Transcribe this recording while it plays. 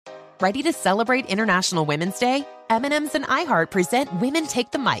Ready to celebrate International Women's Day? M&M's and iHeart present Women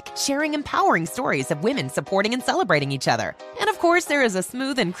Take the Mic, sharing empowering stories of women supporting and celebrating each other. And of course, there is a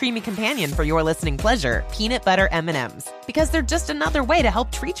smooth and creamy companion for your listening pleasure, peanut butter M&M's. Because they're just another way to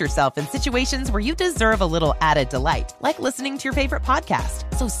help treat yourself in situations where you deserve a little added delight, like listening to your favorite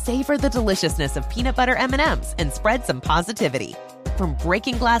podcast. So savor the deliciousness of peanut butter M&M's and spread some positivity. From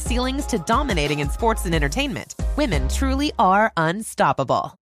breaking glass ceilings to dominating in sports and entertainment, women truly are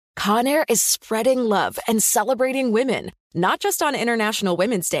unstoppable. Conair is spreading love and celebrating women, not just on International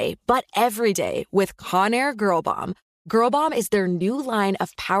Women's Day, but every day with Conair Girl Bomb. Girl Bomb is their new line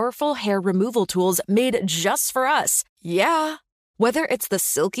of powerful hair removal tools made just for us. Yeah. Whether it's the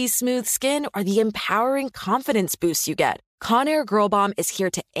silky smooth skin or the empowering confidence boost you get, Conair Girl Bomb is here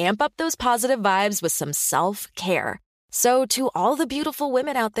to amp up those positive vibes with some self-care. So to all the beautiful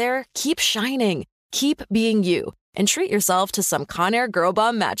women out there, keep shining, keep being you, and treat yourself to some Conair Girl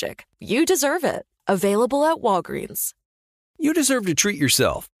Bomb magic. You deserve it. Available at Walgreens. You deserve to treat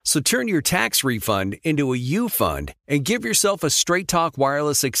yourself, so turn your tax refund into a U fund and give yourself a Straight Talk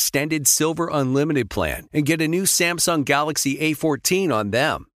Wireless Extended Silver Unlimited plan and get a new Samsung Galaxy A14 on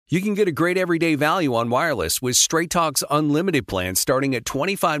them. You can get a great everyday value on wireless with Straight Talk's Unlimited plan starting at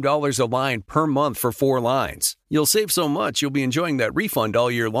 $25 a line per month for 4 lines. You'll save so much you'll be enjoying that refund all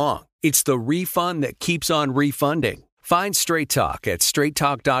year long. It's the refund that keeps on refunding. Find Straight Talk at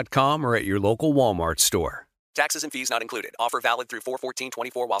straighttalk.com or at your local Walmart store. Taxes and fees not included. Offer valid through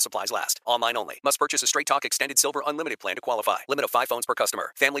 4/14/24 while supplies last. Online only. Must purchase a Straight Talk Extended Silver Unlimited plan to qualify. Limit of 5 phones per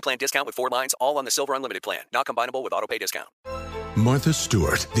customer. Family plan discount with 4 lines, all on the Silver Unlimited plan. Not combinable with autopay discount. Martha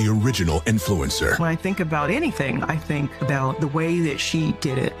Stewart, the original influencer. When I think about anything, I think about the way that she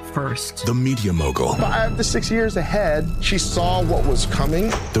did it first. The media mogul. 5 to 6 years ahead, she saw what was coming.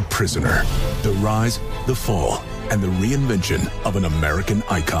 The prisoner. The rise, the fall, and the reinvention of an American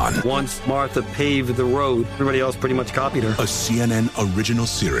icon. Once Martha paved the road, everybody else pretty much copied her. A CNN original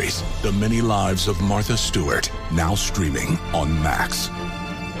series, The Many Lives of Martha Stewart, now streaming on Max.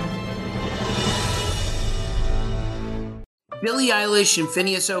 Billie Eilish and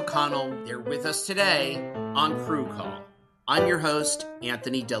Phineas O'Connell, they're with us today on Crew Call. I'm your host,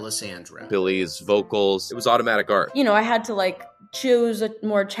 Anthony D'Alessandro. Billie's vocals, it was automatic art. You know, I had to choose a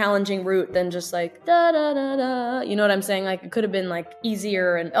more challenging route than just da da da da. You know what I'm saying? It could have been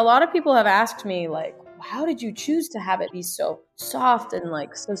easier. And a lot of people have asked me how did you choose to have it be so soft and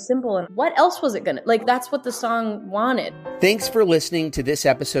so simple? And what else was it gonna that's what the song wanted. Thanks for listening to this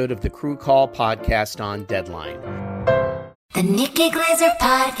episode of the Crew Call podcast on Deadline. The Nikki Glazer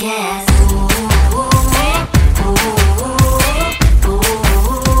Podcast.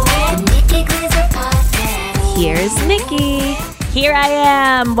 The Nikki Glazer Podcast. Here's Nikki. Here I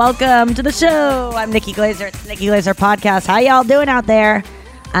am. Welcome to the show. I'm Nikki Glazer. It's the Nikki Glazer Podcast. How y'all doing out there?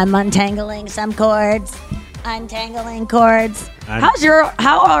 I'm untangling some cords. Untangling cords.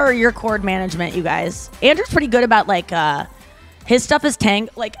 How are your cord management, you guys? Andrew's pretty good about his stuff is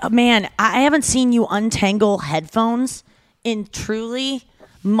man, I haven't seen you untangle headphones in truly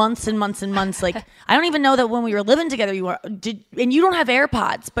months and months and months. I don't even know that when we were living together and you don't have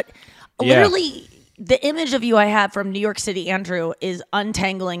AirPods, but literally the image of you I have from New York City, Andrew, is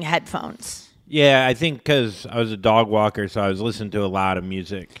untangling headphones. Yeah, I think because I was a dog walker, so I was listening to a lot of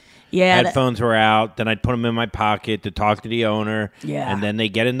music. Yeah, headphones were out. Then I'd put them in my pocket to talk to the owner. Yeah, and then they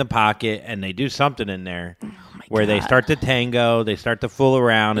get in the pocket and they do something in there where they start to tango, they start to fool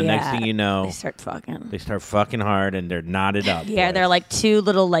around, and next thing you know, they start fucking. They start fucking hard, and they're knotted up. Yeah, boys. they're like two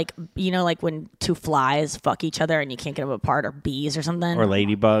little when two flies fuck each other and you can't get them apart, or bees or something, or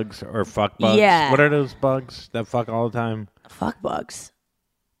ladybugs, or fuck bugs. Yeah, what are those bugs that fuck all the time? Fuck bugs.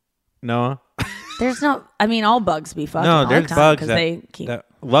 Noah? There's no. I mean, all bugs be fucking. No, there's bugs that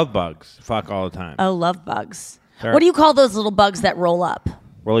love bugs. Fuck all the time. Oh, love bugs. What do you call those little bugs that roll up?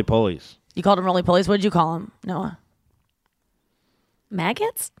 Roly polies. You called them roly polies. What did you call them, Noah?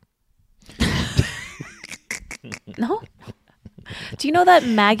 Maggots? No. Do you know that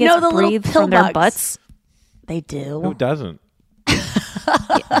maggots breathe from their butts? They do. Who doesn't?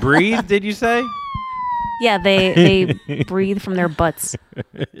 Breathe? Did you say? Yeah, they breathe from their butts.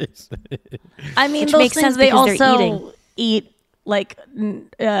 I mean, which those makes things sense they because also eat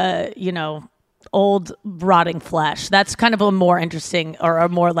old rotting flesh. That's kind of a more interesting, or a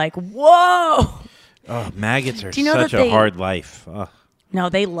more whoa. Oh, maggots are such a hard life. Ugh. No,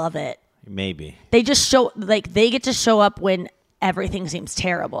 they love it. Maybe. They just show, they get to show up when everything seems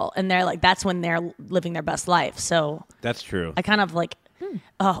terrible. And they're that's when they're living their best life. So. That's true. I kind of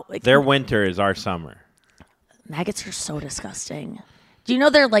their winter is our summer. Maggots are so disgusting. Do you know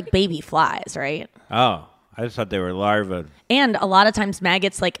they're like baby flies, right? Oh, I just thought they were larvae. And a lot of times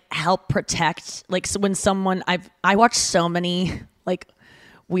maggots like help protect. Like so when someone I watched so many like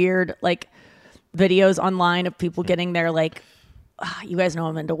weird like videos online of people getting their like. You guys know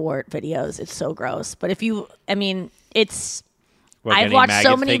I'm into wart videos. It's so gross. But it's. I've watched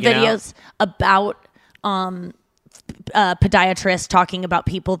so many videos about podiatrists talking about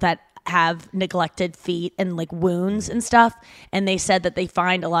people that have neglected feet and like wounds and stuff. And they said that they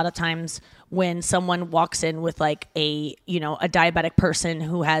find a lot of times when someone walks in with like a diabetic person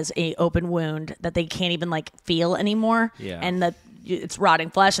who has a open wound that they can't even like feel anymore. Yeah. And it's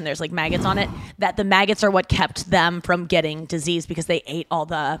rotting flesh and there's like maggots on it, that the maggots are what kept them from getting disease because they ate all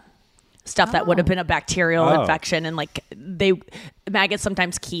the stuff that would have been a bacterial infection. And like maggots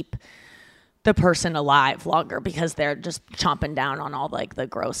sometimes keep the person alive longer because they're just chomping down on all like the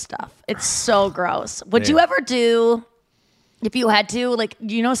gross stuff. It's so gross. Would you ever do, if you had to, like,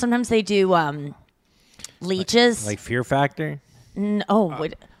 sometimes they do leeches? Like Fear Factor? No,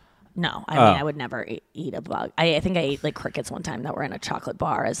 I would never eat a bug. I think I ate like crickets one time that were in a chocolate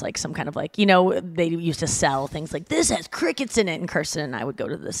bar as like some kind of like, they used to sell things like this has crickets in it. And Kirsten and I would go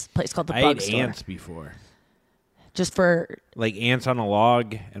to this place called the Bug Store. I ate ants before. Just for like ants on a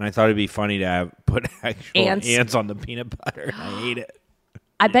log, and I thought it'd be funny to put actual ants on the peanut butter. And I ate it.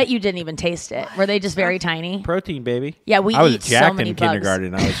 I bet you didn't even taste it. Were they just very tiny? Protein, baby. Yeah, I was eat jacked so many in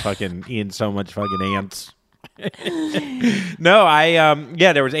kindergarten. I was fucking eating so much fucking ants. No,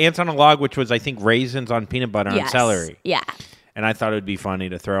 there was ants on a log, which was I think raisins on peanut butter and celery. Yeah, and I thought it would be funny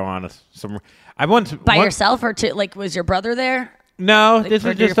to throw on some. Yourself or was your brother there? No, like, this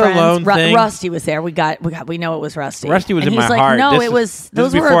was just a lone thing. Rusty was there. We know it was Rusty. Rusty was and in my like, heart. No, those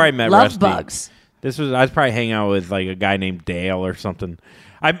were before I met love Rusty. Bugs. I was probably hanging out with like a guy named Dale or something.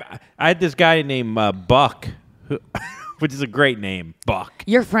 I had this guy named Buck, which is a great name, Buck.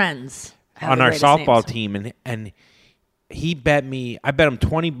 Your friends on our softball team, and he bet me. I bet him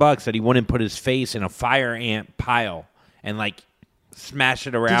 $20 that he wouldn't put his face in a fire ant pile and like smash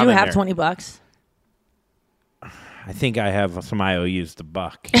it around. Did you have $20? I think I have some IOUs to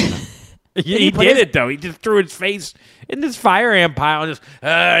Buck. He did it though. He just threw his face in this fire ant pile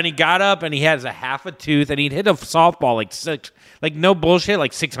and he got up and he has a half a tooth and he'd hit a softball like no bullshit,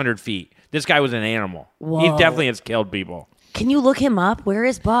 like 600 feet. This guy was an animal. Whoa. He definitely has killed people. Can you look him up? Where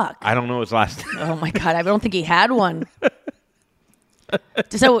is Buck? I don't know his last name. Oh my God, I don't think he had one.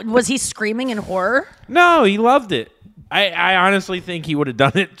 So was he screaming in horror? No, he loved it. I honestly think he would have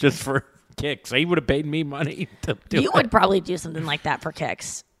done it just for kicks. He would have paid me money to do it. You would probably do something like that for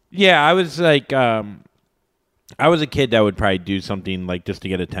kicks. Yeah, I was like, I was a kid that would probably do something like just to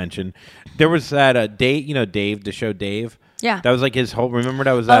get attention. There was that Dave, Dave, the show Dave. Yeah, that was like his whole. Remember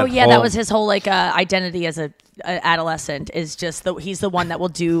that was that. Oh yeah, that was his whole like identity as a adolescent. Is just he's the one that will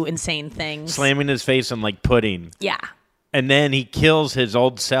do insane things, slamming his face in like pudding. Yeah, and then he kills his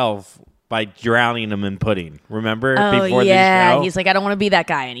old self by drowning him in pudding. Remember? Oh, before yeah. the show? He's like, I don't want to be that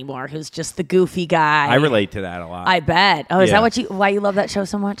guy anymore who's just the goofy guy. I relate to that a lot. I bet. Oh, is that why you love that show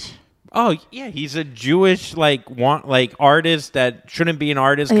so much? Oh, yeah. He's a Jewish artist that shouldn't be an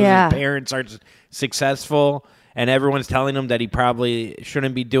artist because his parents aren't successful, and everyone's telling him that he probably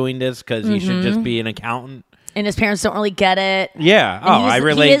shouldn't be doing this because he should just be an accountant. And his parents don't really get it. Yeah. I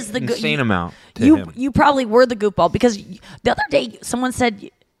relate insane amount to him. You probably were the goofball because the other day someone said...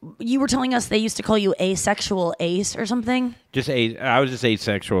 You were telling us they used to call you asexual ace or something? I was just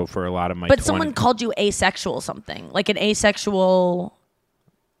asexual for a lot of my 20s. Someone called you asexual something. Like an asexual...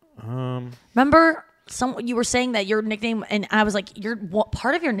 Remember? You were saying that your nickname... And I was like,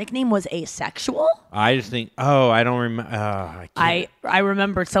 part of your nickname was asexual? I just think... Oh, I don't remember... I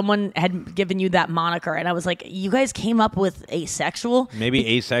remember someone had given you that moniker, and I was like, you guys came up with asexual? Maybe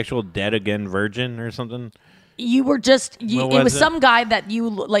asexual, dead again, virgin or something? You were just... it was some guy that you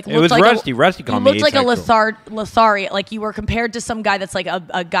like. It was like Rusty. Rusty called me asexual. You looked like a Lothari. Like you were compared to some guy that's like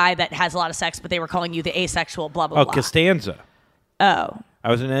a guy that has a lot of sex, but they were calling you the asexual blah, blah, blah. Costanza. Oh.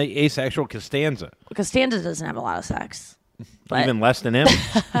 I was an asexual Costanza. Costanza doesn't have a lot of sex. Even less than him?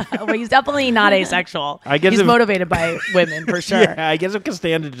 Well, he's definitely not asexual. I guess he's motivated by women, for sure. Yeah, I guess if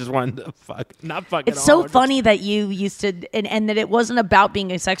Costanza just wanted to not fuck It's so funny that you used to... And that it wasn't about being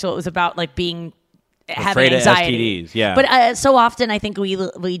asexual. It was about like being... having anxiety. Of STDs, yeah. But so often I think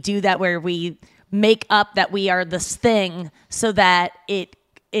we do that where we make up that we are this thing so that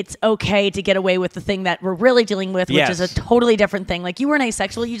it's okay to get away with the thing that we're really dealing with, which is a totally different thing. Like you weren't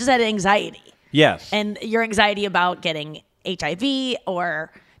asexual, you just had anxiety. Yes. And your anxiety about getting HIV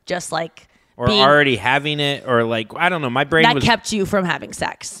or just like or already having it, or like, I don't know. My brain that kept you from having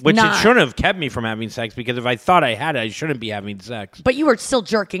sex. Which it shouldn't have kept me from having sex, because if I thought I had it, I shouldn't be having sex. But you were still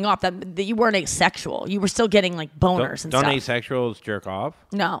jerking off. That you weren't asexual. You were still getting like boners and stuff. Don't asexuals jerk off?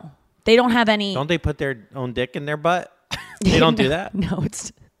 No. They don't have any. Don't they put their own dick in their butt? They don't do that? No,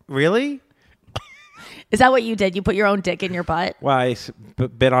 it's. Really? Is that what you did? You put your own dick in your butt? Well, I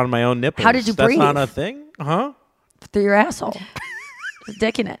bit on my own nipples. How did you breathe? That's not a thing? Huh? Through your asshole. There's a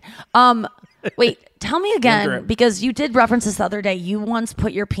dick in it. Wait, tell me again, because you did reference this the other day. You once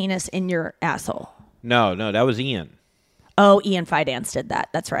put your penis in your asshole. No, that was Ian. Oh, Ian Fidance did that.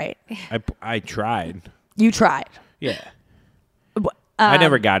 That's right. I tried. You tried. Yeah. I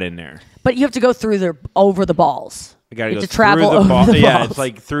never got in there. But you have to go through over the balls. I got to go travel through the balls. the Yeah, balls. it's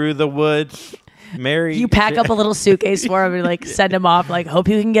like through the woods. Mary. You pack up a little suitcase for him and like send him off. Like, hope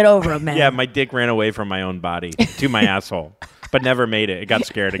you can get over him, man. Yeah, my dick ran away from my own body to my asshole, but never made it. It got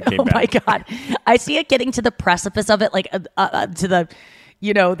scared and came back. Oh my God. I see it getting to the precipice of it, like to the,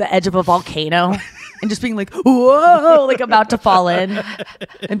 the edge of a volcano and just being like, whoa, like about to fall in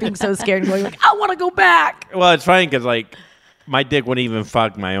and being so scared and going like, I want to go back. Well, it's funny because like my dick wouldn't even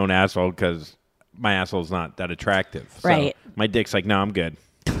fuck my own asshole because my asshole's not that attractive. So right. My dick's like, no, I'm good.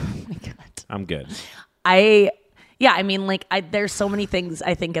 Oh my God. I'm good. There's so many things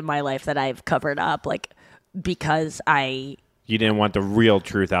I think in my life that I've covered up, like because you didn't want the real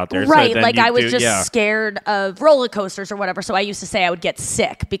truth out there. Right. So like I was just scared of roller coasters or whatever. So I used to say I would get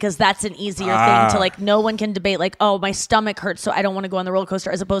sick because that's an easier thing to like, no one can debate like, oh, my stomach hurts, so I don't want to go on the roller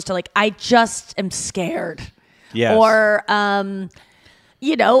coaster, as opposed to like, I just am scared. Yes. Or,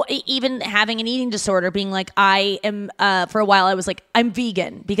 even having an eating disorder, being like, I am, for a while I was like, I'm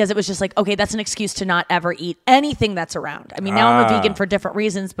vegan, because it was just like, okay, that's an excuse to not ever eat anything that's around. I mean, now I'm a vegan for different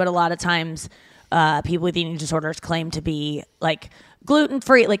reasons, but a lot of times people with eating disorders claim to be like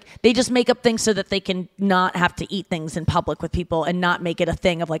gluten-free. Like they just make up things so that they can not have to eat things in public with people and not make it a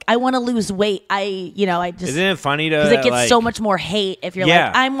thing of like, I want to lose weight. I just. Isn't it funny to, because it gets so much more hate if you're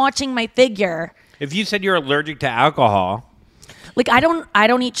like, I'm watching my figure. If you said you're allergic to alcohol. Like I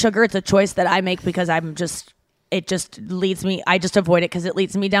don't eat sugar. It's a choice that I make because it just leads me. I just avoid it because it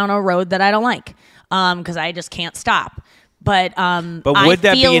leads me down a road that I don't like. Because I just can't stop. But would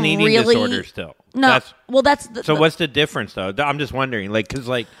that be an eating disorder still? No. So what's the difference though? I'm just wondering. Like, because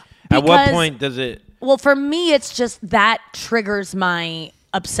at what point does it? Well, for me, it's just that triggers my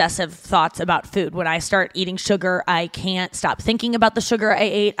obsessive thoughts about food. When I start eating sugar, I can't stop thinking about the sugar I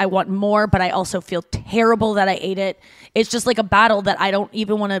ate. I want more, but I also feel terrible that I ate it. It's just like a battle that I don't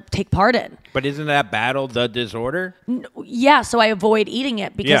even want to take part in. But isn't that battle the disorder? Yeah, so I avoid eating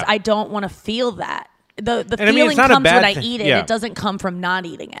it because I don't want to feel that. The feeling comes when I eat it. It doesn't come from not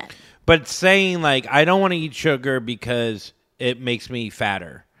eating it. But saying like, I don't want to eat sugar because it makes me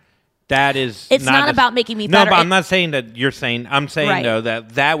fatter. That is. It's not about making me fatter. No, but I'm not saying that you're saying. I'm saying though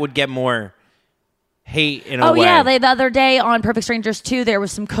that would get more hate in a way. Oh yeah, the other day on Perfect Strangers 2, there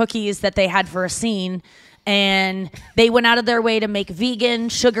was some cookies that they had for a scene, and they went out of their way to make vegan,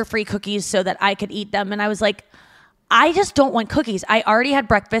 sugar-free cookies so that I could eat them. And I was like, I just don't want cookies. I already had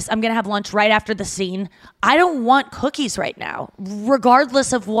breakfast. I'm gonna have lunch right after the scene. I don't want cookies right now,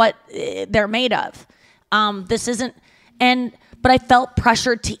 regardless of what they're made of. This isn't But I felt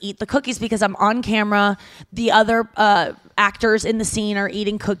pressured to eat the cookies because I'm on camera. The other actors in the scene are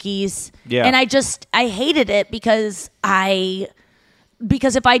eating cookies. Yeah. And I hated it because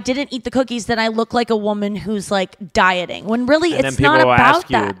if I didn't eat the cookies, then I look like a woman who's like dieting. When really it's not about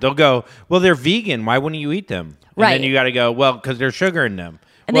that. They'll go, well, they're vegan. Why wouldn't you eat them? Right. And then you got to go, well, because there's sugar in them.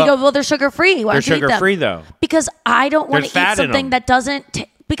 And they go, well, they're sugar-free. Why don't you eat them? They're sugar-free, though. Because I don't want to eat something that doesn't...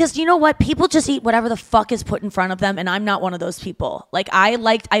 Because you know what? People just eat whatever the fuck is put in front of them, and I'm not one of those people. Like,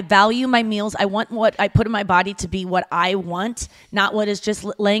 I value my meals. I want what I put in my body to be what I want, not what is just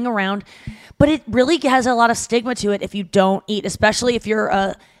laying around. But it really has a lot of stigma to it if you don't eat, especially if you're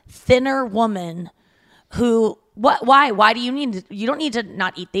a thinner woman who... Why? Why do you need to... You don't need to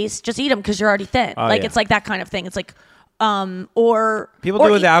not eat these. Just eat them because you're already thin. It's like that kind of thing. It's like... People do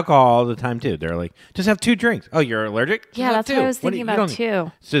it with alcohol all the time too. They're like, just have 2 drinks. Oh, you're allergic? Yeah, that's what I was thinking about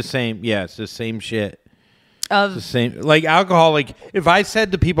too. It's the same. Yeah, it's the same shit. It's the same. Like alcohol. Like if I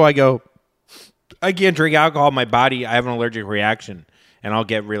said to people, I go, I can't drink alcohol. My body, I have an allergic reaction, and I'll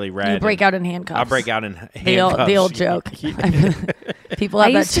get really red. You break out in handcuffs. I'll break out in handcuffs. The old joke. People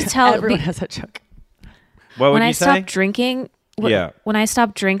have that. Everyone has that joke. What would when you I say? stopped drinking, when I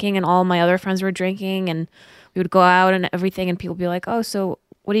stopped drinking, and all my other friends were drinking, and we would go out and everything, and people would be like, oh, so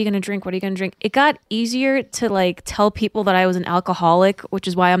what are you going to drink? What are you going to drink? It got easier to like tell people that I was an alcoholic, which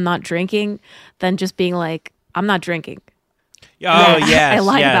is why I'm not drinking, than just being like, I'm not drinking. Oh, yes. I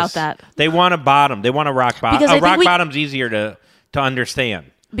lied yes. about that. They want a bottom. They want a rock bottom. Because I A think rock bottom's easier to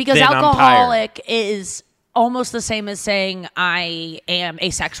understand. Because than I'm tired. alcoholic is almost the same as saying I am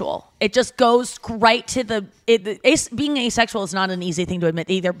asexual. It just goes right to being asexual is not an easy thing to admit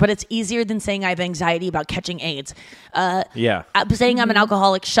either, but it's easier than saying I have anxiety about catching AIDS. Saying I'm an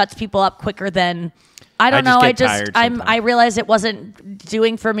alcoholic shuts people up quicker than I don't know. I realized it wasn't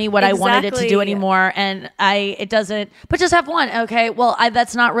doing for me what I wanted it to do anymore, and it doesn't. But just have one, okay? Well,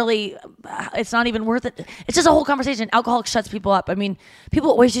 that's not really. It's not even worth it. It's just a whole conversation. Alcohol shuts people up. I mean, people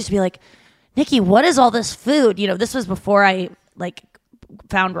always used to be like, Nikki, what is all this food? This was before I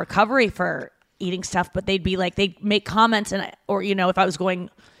found recovery for eating stuff. But they'd be like, they'd make comments, or if I was going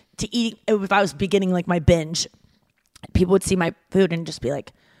to eat, if I was beginning my binge, people would see my food and just be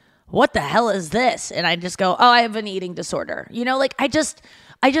like, what the hell is this? And I just go, oh, I have an eating disorder. I just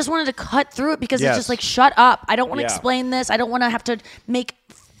wanted to cut through it because it's just shut up. I don't want to explain this. I don't want to have to make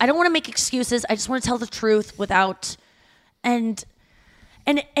excuses. I just want to tell the truth without, and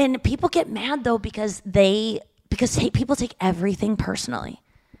people get mad though because people take everything personally.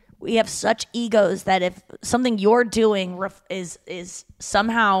 We have such egos that if something you're doing is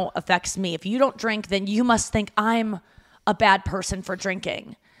somehow affects me, if you don't drink, then you must think I'm a bad person for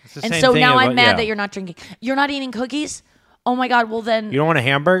drinking. And so now I'm mad that you're not drinking. You're not eating cookies? Oh my God, well then... You don't want a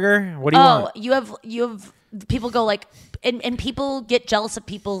hamburger? What do you want? You have... People go and people get jealous of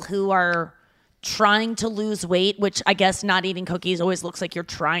people who are trying to lose weight, which I guess not eating cookies always looks like you're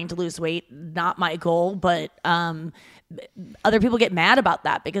trying to lose weight. Not my goal, but other people get mad about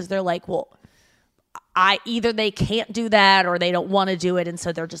that because they're like, well... either they can't do that or they don't want to do it, and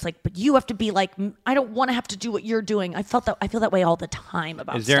so they're just like, but you have to be like, I don't want to have to do what you're doing. I feel that way all the time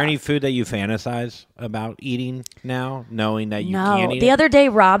about Is there stuff. any food that you fantasize about eating now, knowing that you can't eat the it? other day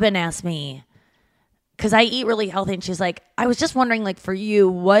Robin asked me, because I eat really healthy, and she's like, I was just wondering, for you,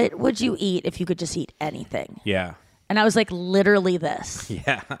 what would you eat if you could just eat anything? Yeah. And I was like, literally this.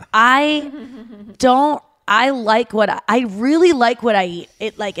 Yeah. I really like what I eat.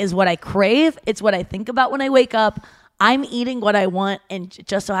 It is what I crave. It's what I think about when I wake up. I'm eating what I want, and it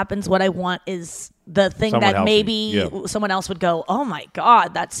just so happens what I want is the thing that maybe someone else would go, oh my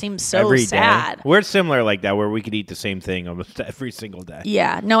God, that seems so every sad. Day. We're similar like that, where we could eat the same thing almost every single day.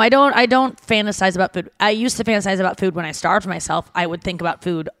 Yeah. No, I don't fantasize about food. I used to fantasize about food when I starved myself. I would think about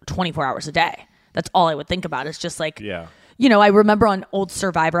food 24 hours a day. That's all I would think about. It's just I remember on old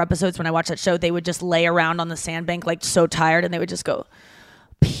Survivor episodes when I watched that show, they would just lay around on the sandbank so tired, and they would just go,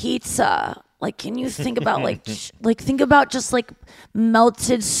 pizza. Can you think about think about just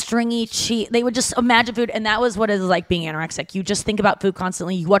melted stringy cheese? They would just imagine food, and that was what it was like being anorexic. You just think about food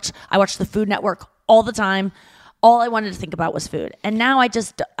constantly. I watched the Food Network all the time. All I wanted to think about was food, and now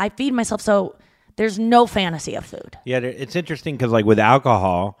I feed myself, so there's no fantasy of food. Yeah, it's interesting because with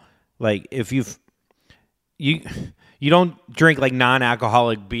alcohol, if you don't drink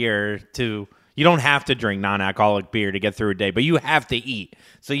non-alcoholic beer you don't have to drink non-alcoholic beer to get through a day, but you have to eat.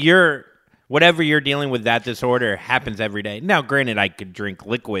 So whatever you're dealing with, that disorder happens every day. Now, granted, I could drink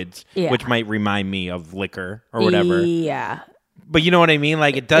liquids, which might remind me of liquor or whatever. Yeah. But you know what I mean?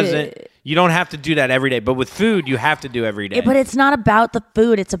 It doesn't, you don't have to do that every day. But with food, you have to do every day. But it's not about the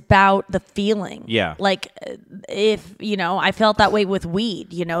food. It's about the feeling. Yeah. If, I felt that way with weed,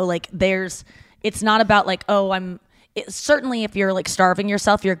 it's not about certainly if you're starving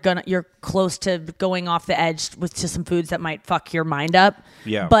yourself, you're close to going off the edge to some foods that might fuck your mind up.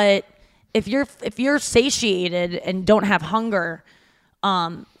 Yeah. But if you're satiated and don't have hunger,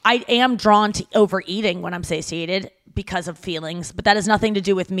 I am drawn to overeating when I'm satiated because of feelings, but that has nothing to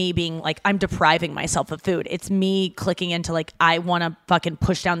do with me being I'm depriving myself of food. It's me clicking into I want to fucking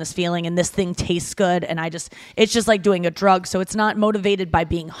push down this feeling, and this thing tastes good, and it's just like doing a drug. So it's not motivated by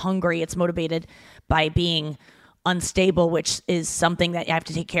being hungry. It's motivated by being unstable, which is something that you have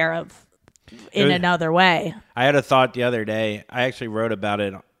to take care of in another way. I had a thought the other day. I actually wrote about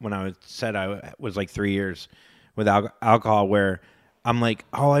it when I said I was 3 years without alcohol, where I'm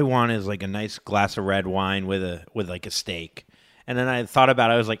all I want is a nice glass of red wine with a steak. And then I thought about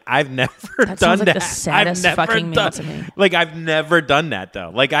it. I was I've never done that. The saddest fucking meal to me. I've never done that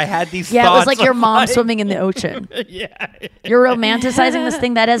though. I had these thoughts. Yeah, it was your mom swimming in the ocean. Yeah. You're romanticizing this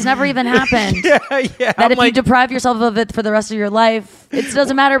thing that has never even happened. Yeah. That if you deprive yourself of it for the rest of your life, it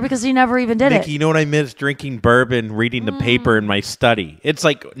doesn't matter because you never even did it. You know what I miss? Drinking bourbon, reading the paper in my study. It's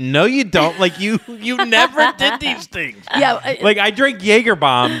no, you don't. You never did these things. Yeah. I drank Jaeger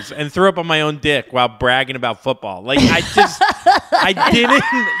bombs and threw up on my own dick while bragging about football. I didn't.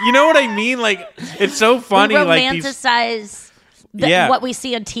 You know what I mean? It's so funny. We romanticize what we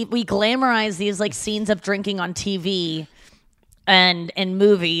see on TV. We glamorize these scenes of drinking on TV, and in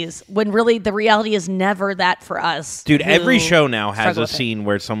movies, when really the reality is never that for us. Dude, every show now has struggle a with it. scene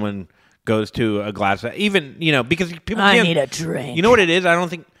where someone goes to a glass, even, because people I can't. need a drink. You know what it is? I don't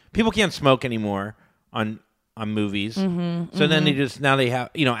think people can't smoke anymore on movies. So then they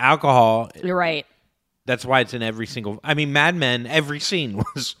have, alcohol. You're right. That's why it's in every single. I mean, Mad Men. Every scene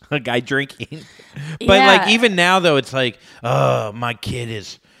was a guy drinking, but Yeah. even now though, it's like, oh, my kid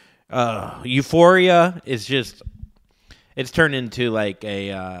is. Euphoria is just. It's turned into like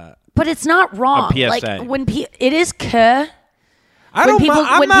a. But it's not wrong. A PSA. Like when it is que. I don't.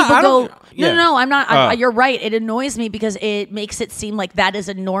 No, I'm not. You're right. It annoys me because it makes it seem like that is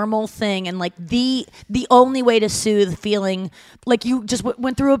a normal thing, and like the only way to soothe feeling like you just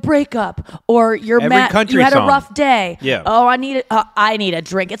went through a breakup or you're mad, you had a rough day. Yeah. Oh, I need a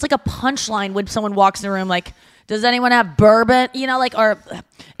drink. It's like a punchline when someone walks in the room like, does anyone have bourbon? Or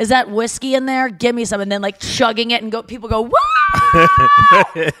is that whiskey in there? Give me some. And then like chugging it and people go, woo!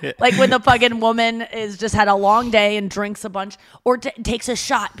 Like when the fucking woman is just had a long day and drinks a bunch or takes a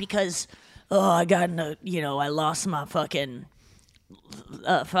shot because, I got I lost my fucking.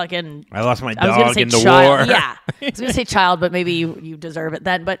 I lost my dog in the war. Yeah. I was going to say child, but maybe you deserve it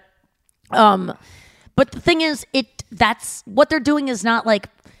then. But the thing is, that's what they're doing is not like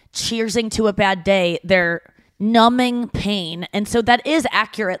cheersing to a bad day. They're numbing pain, and so that is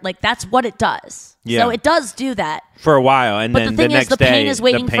accurate. Like that's what it does. Yeah. So it does do that for a while, and but then the thing the next is, the pain day, is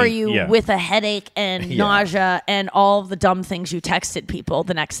waiting the for pain- you yeah. with a headache and nausea and all of the dumb things you texted people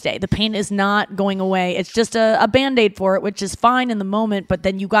the next day. The pain is not going away. It's just a Band-Aid for it, which is fine in the moment, but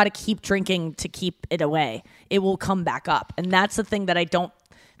then you got to keep drinking to keep it away. It will come back up, and that's the thing that I don't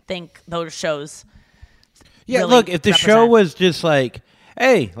think those shows. Yeah, really look, if the show was just like,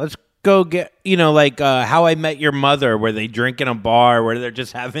 hey, let's go get, like How I Met Your Mother, where they drink in a bar, where they're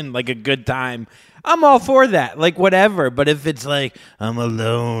just having like a good time, I'm all for that, like whatever. But if it's like, I'm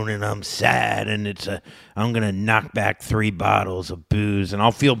alone and I'm sad and I'm going to knock back 3 bottles of booze and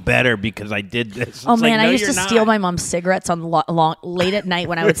I'll feel better because I did this. Oh It's man, like, no, I used to you're steal not. my mom's cigarettes on late at night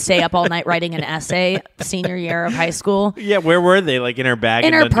when I would stay up all night writing an essay senior year of high school. Yeah, where were they? Like in her bag?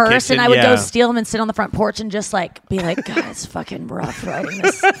 In in her the purse, kitchen? and I would go Yeah. steal them and sit on the front porch and just like be like, God, it's fucking rough writing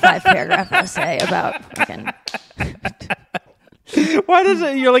this 5-paragraph essay about fucking. Why does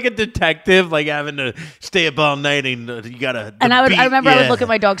it? You're like a detective, like having to stay up all night and you gotta. And I remember I would look at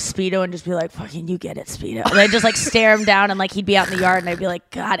my dog Speedo and just be like, "Fucking, you get it, Speedo." And I'd just like stare him down, and like he'd be out in the yard, and I'd be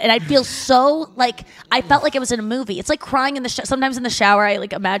like, "God," and I'd feel so like I felt like it was in a movie. It's like crying in the sometimes in the shower. I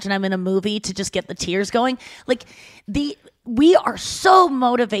like imagine I'm in a movie to just get the tears going. Like we are so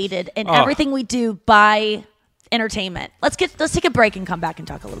motivated in everything we do by entertainment. Let's take a break and come back and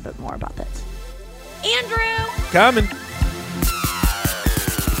talk a little bit more about this. Andrew, coming.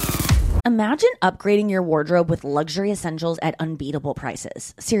 Imagine upgrading your wardrobe with luxury essentials at unbeatable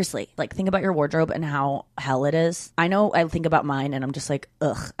prices. Seriously, like think about your wardrobe and how hell it is. I know I think about mine and I'm just like,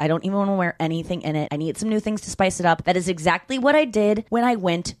 ugh, I don't even want to wear anything in it. I need some new things to spice it up. That is exactly what I did when I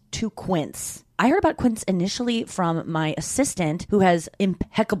went to Quince. I heard about Quince initially from my assistant who has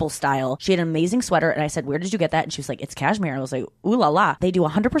impeccable style. She had an amazing sweater and I said, where did you get that? And she was like, it's cashmere. I was like, ooh la la. They do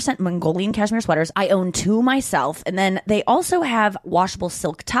 100% Mongolian cashmere sweaters. I own 2 myself. And then they also have washable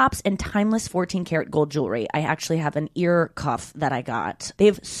silk tops and timeless 14-karat gold jewelry. I actually have an ear cuff that I got. They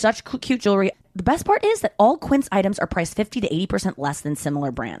have such cute jewelry. The best part is that all Quince items are priced 50 to 80% less than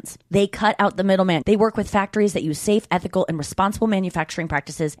similar brands. They cut out the middleman. They work with factories that use safe, ethical, and responsible manufacturing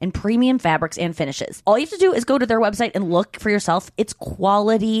practices and premium fabrics and finishes. All you have to do is go to their website and look for yourself. It's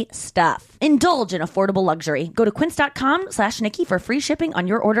quality stuff. Indulge in affordable luxury. Go to quince.com/Nikki for free shipping on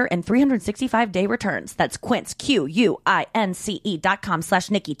your order and 365-day returns. That's Quince,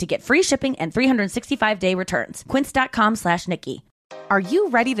 QUINCE.com/Nikki to get free shipping and 365-day returns. Quince.com/Nikki. Are you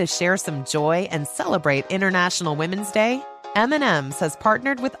ready to share some joy and celebrate International Women's Day? M&M's has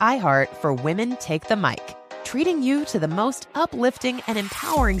partnered with iHeart for Women Take the Mic, treating you to the most uplifting and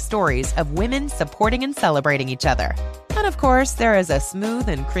empowering stories of women supporting and celebrating each other. And of course, there is a smooth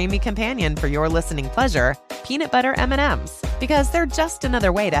and creamy companion for your listening pleasure, peanut butter M&Ms, because they're just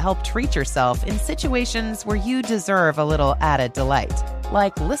another way to help treat yourself in situations where you deserve a little added delight,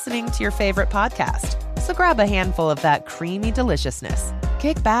 like listening to your favorite podcast. So grab a handful of that creamy deliciousness.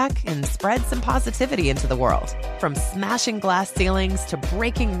 Kick back and spread some positivity into the world. From smashing glass ceilings to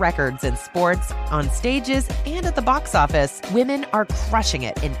breaking records in sports, on stages, and at the box office, women are crushing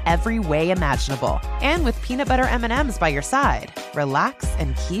it in every way imaginable. And with peanut butter M&Ms by your side, relax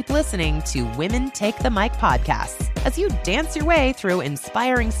and keep listening to Women Take the Mic podcasts as you dance your way through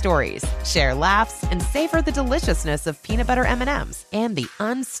inspiring stories, share laughs, and savor the deliciousness of peanut butter M&Ms and the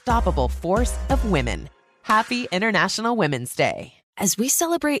unstoppable force of women. Happy International Women's Day. As we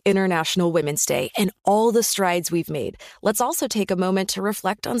celebrate International Women's Day and all the strides we've made, let's also take a moment to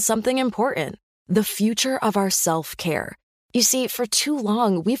reflect on something important: the future of our self-care. You see, for too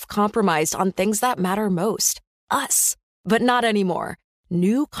long, we've compromised on things that matter most, us. But not anymore.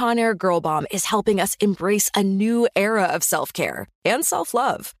 New Conair Girl Bomb is helping us embrace a new era of self-care and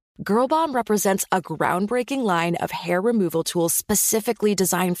self-love. Girl Bomb represents a groundbreaking line of hair removal tools specifically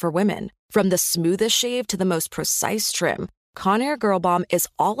designed for women. From the smoothest shave to the most precise trim, Conair Girl Bomb is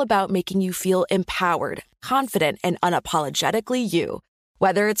all about making you feel empowered, confident, and unapologetically you.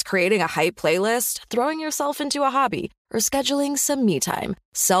 Whether it's creating a hype playlist, throwing yourself into a hobby, or scheduling some me time,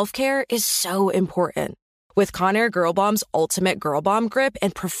 self-care is so important. With Conair Girl Bomb's ultimate Girl Bomb grip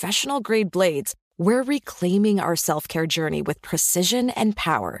and professional-grade blades, we're reclaiming our self-care journey with precision and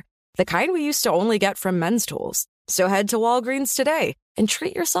power. The kind we used to only get from Men's Tools. So head to Walgreens today and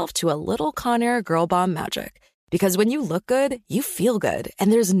treat yourself to a little Conair Girl Bomb magic. Because when you look good, you feel good,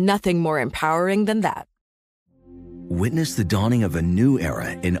 and there's nothing more empowering than that. Witness the dawning of a new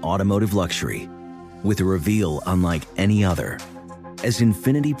era in automotive luxury with a reveal unlike any other as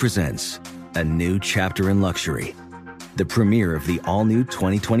Infiniti presents a new chapter in luxury, the premiere of the all-new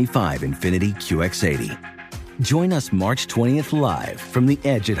 2025 Infiniti QX80. Join us March 20th live from the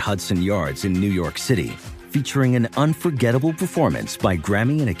Edge at Hudson Yards in New York City, featuring an unforgettable performance by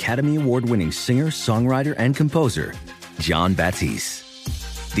Grammy and Academy Award-winning singer, songwriter, and composer, Jon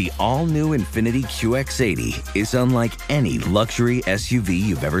Batiste. The all-new Infiniti QX80 is unlike any luxury SUV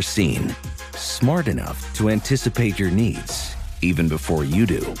you've ever seen. Smart enough to anticipate your needs, even before you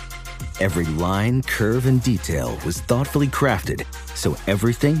do. Every line, curve, and detail was thoughtfully crafted, so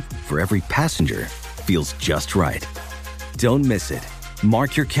everything for every passenger feels just right. Don't miss it.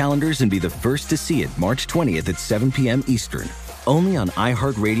 Mark your calendars and be the first to see it March 20th at 7 p.m. Eastern, only on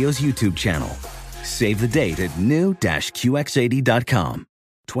iHeartRadio's YouTube channel. Save the date at new-QX80.com.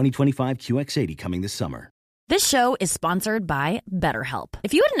 2025 QX80 coming this summer. This show is sponsored by BetterHelp.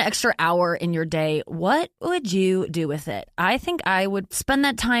 If you had an extra hour in your day, what would you do with it? I think I would spend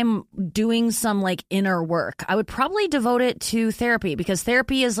that time doing some inner work. I would probably devote it to therapy because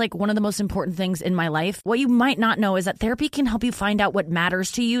therapy is one of the most important things in my life. What you might not know is that therapy can help you find out what matters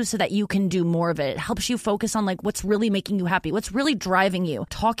to you so that you can do more of it. It helps you focus on what's really making you happy, what's really driving you.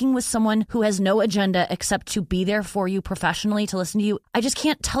 Talking with someone who has no agenda except to be there for you professionally, to listen to you. I just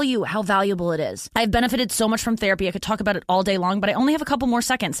can't tell you how valuable it is. I've benefited so much from therapy. I could talk about it all day long, but I only have a couple more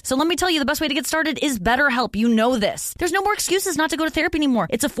seconds. So let me tell you, the best way to get started is BetterHelp. You know this. There's no more excuses not to go to therapy anymore.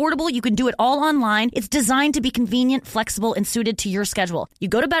 It's affordable. You can do it all online. It's designed to be convenient, flexible, and suited to your schedule. You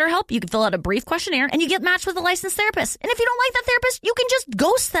go to BetterHelp, you can fill out a brief questionnaire, and you get matched with a licensed therapist. And if you don't like that therapist, you can just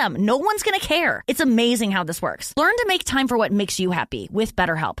ghost them. No one's going to care. It's amazing how this works. Learn to make time for what makes you happy with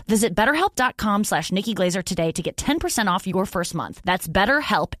BetterHelp. Visit BetterHelp.com/Nikki Glaser today to get 10% off your first month. That's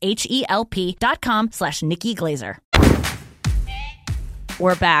BetterHelp, HELP.com/Nikki Glaser.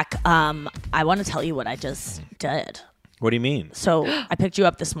 We're back. I want to tell you what I just did. What do you mean? So I picked you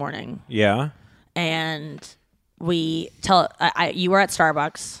up this morning. Yeah. And you were at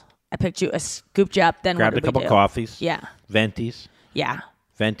Starbucks. I picked you, scooped you up. Then grabbed a couple coffees. Yeah. Ventis. Yeah.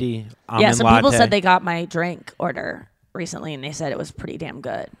 Venti. Yeah. Some latte. people said they got my drink order recently, and they said it was pretty damn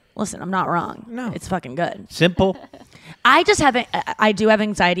good. Listen, I'm not wrong. No, it's fucking good. Simple. I do have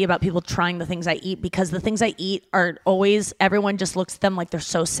anxiety about people trying the things I eat because the things I eat are always, everyone just looks at them like they're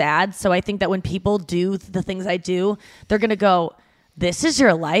so sad. So I think that when people do the things I do, they're going to go, this is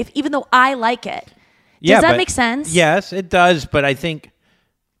your life, even though I like it. Does that make sense? Yes, it does. But I think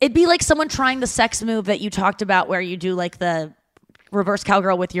it'd be like someone trying the sex move that you talked about where you do the reverse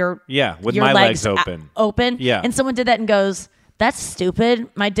cowgirl with your with your my legs open. Yeah. And someone did that and goes, that's stupid.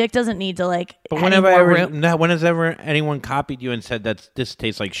 My dick doesn't need to But when has ever anyone copied you and said this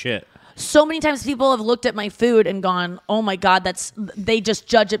tastes like shit? So many times people have looked at my food and gone, oh my God, they just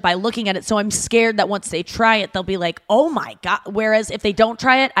judge it by looking at it. So I'm scared that once they try it, they'll be like, oh my God. Whereas if they don't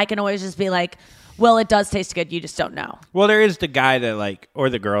try it, I can always just be like, well, it does taste good. You just don't know. Well, there is the guy that or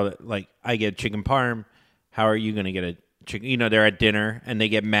the girl that I get chicken parm. How are you going to get a chicken? They're at dinner and they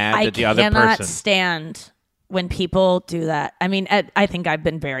get mad at the other person. I cannot stand when people do that. I mean, I think I've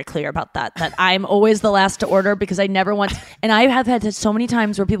been very clear about that I'm always the last to order because I never want, and I have had so many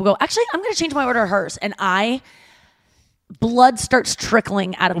times where people go, actually, I'm going to change my order to hers. And blood starts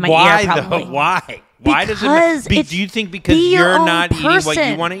trickling out of my ear probably. Why? Why does it? Do you think because you're not eating what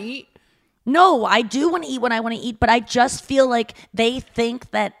you want to eat? No, I do want to eat what I want to eat, but I just feel like they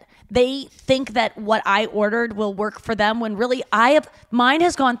think that they think that what I ordered will work for them when really mine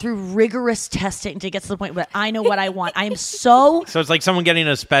has gone through rigorous testing to get to the point where I know what I want. I am so it's like someone getting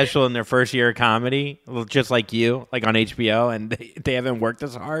a special in their first year of comedy, just like you, like on HBO, and they haven't worked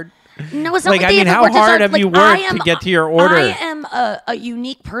as hard. No, it's not like, like I mean, how hard have you worked to get to your order? I am a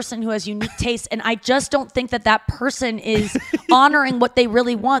unique person who has unique tastes, and I just don't think that person is honoring what they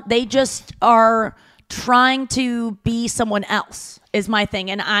really want. They just are trying to be someone else is my thing,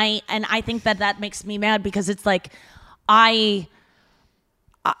 and I think that makes me mad because it's like it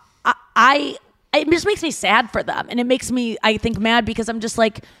just makes me sad for them, and it makes me I think mad because I'm just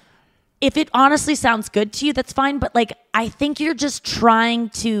like, if it honestly sounds good to you, that's fine, but like I think you're just trying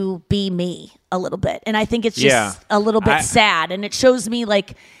to be me a little bit, and I think it's just a little bit sad, and it shows me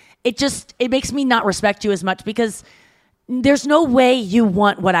like it makes me not respect you as much because there's no way you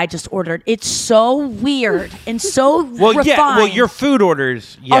want what I just ordered. It's so weird and so refined. Yeah. Well, your food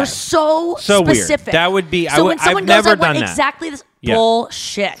orders are so specific. Weird. That would be. So when someone I've goes, never I want done exactly this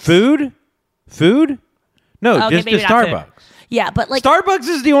bullshit. Food? No, okay, just the Starbucks. Yeah, but like Starbucks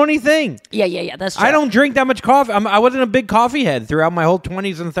is the only thing. Yeah. That's true. I don't drink that much coffee. I wasn't a big coffee head throughout my whole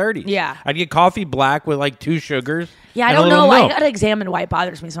 20s and 30s. Yeah, I'd get coffee black with like 2 sugars. Yeah, I don't know. I gotta examine why it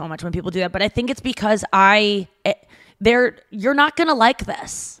bothers me so much when people do that. But I think it's because you're not gonna like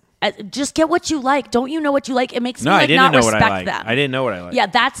this. Just get what you like. Don't you know what you like? It makes me not respect them. I didn't know what I liked.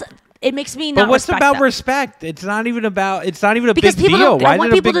 Yeah, it makes me not. But what's respect about them. respect? It's not even a because big deal. I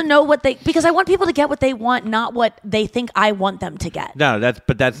want people to know because I want people to get what they want, not what they think I want them to get. No,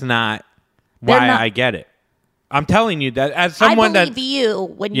 that's not why I get it. I'm telling you that as someone I believe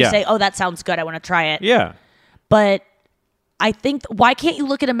you when you say, "Oh, that sounds good. I want to try it." Yeah. But I think why can't you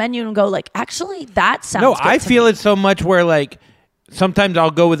look at a menu and go like, "Actually, that sounds good." No, I feel it so much where like sometimes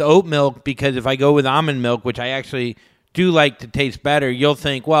I'll go with oat milk because if I go with almond milk, which I actually do like to taste better, you'll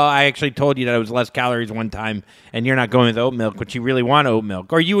think, well, I actually told you that it was less calories one time and you're not going with oat milk, but you really want oat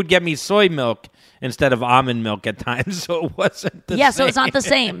milk. Or you would get me soy milk instead of almond milk at times, so it wasn't the same. So it's not the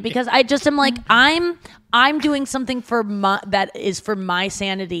same because I just am like, I'm doing something that is for my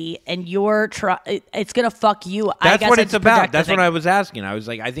sanity and it's going to fuck you. That's what it's about. That's what I was asking. I was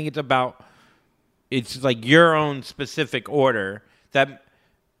like, I think it's like your own specific order that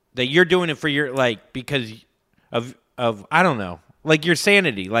you're doing it for your, like, because of I don't know, like your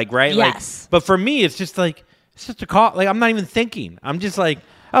sanity, like, right? Yes. Like, but for me, it's just a call. Like, I'm not even thinking. I'm just like,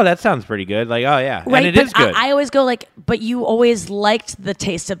 oh, that sounds pretty good. Like, oh yeah, right, and it is good. I always go like, but you always liked the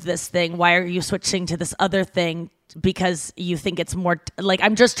taste of this thing. Why are you switching to this other thing? Because you think it's more like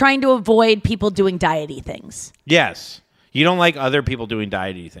I'm just trying to avoid people doing diety things. Yes. You don't like other people doing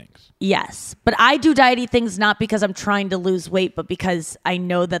diety things. Yes. But I do diety things not because I'm trying to lose weight, but because I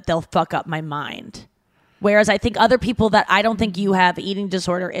know that they'll fuck up my mind. Whereas I think other people that I don't think you have eating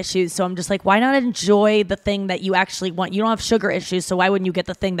disorder issues. So I'm just like, why not enjoy the thing that you actually want? You don't have sugar issues. So why wouldn't you get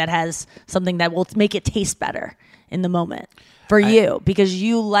the thing that has something that will make it taste better in the moment for you? Because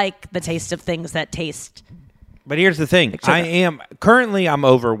you like the taste of things that taste. But here's the thing. I'm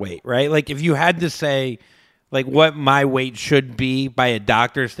overweight, right? Like if you had to say like what my weight should be by a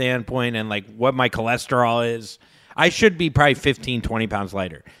doctor's standpoint and like what my cholesterol is, I should be probably 15, 20 pounds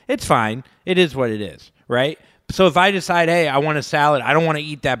lighter. It's fine. It is what it is, right? So if I decide, hey, I want a salad, I don't want to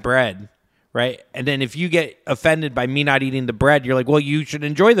eat that bread, right? And then if you get offended by me not eating the bread, you're like, well, you should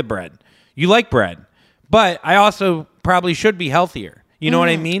enjoy the bread. You like bread. But I also probably should be healthier. You know what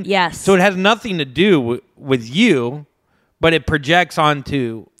I mean? Yes. So it has nothing to do with you, but it projects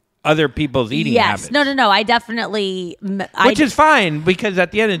onto other people's eating habits. No. I definitely... Which is fine, because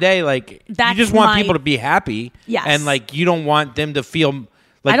at the end of the day, like, you just want people to be happy. Yes. And, like, you don't want them to feel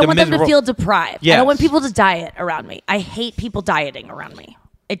like I don't want them to feel deprived. Yes. I don't want people to diet around me. I hate people dieting around me.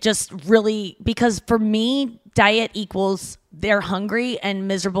 It just really... Because for me, diet equals they're hungry and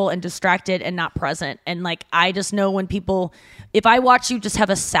miserable and distracted and not present. And, like, I just know when people... If I watch you just have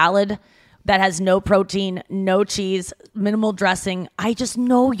a salad that has no protein, no cheese, minimal dressing, I just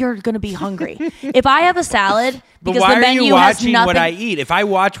know you're going to be hungry. If I have a salad, because the menu has nothing... But why are you watching what I eat? If I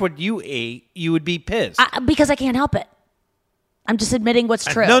watch what you ate, you would be pissed. Because I can't help it. I'm just admitting what's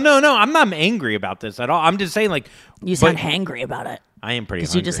true. No. I'm not angry about this at all. I'm just saying, like... You sound hangry about it. I am pretty hungry.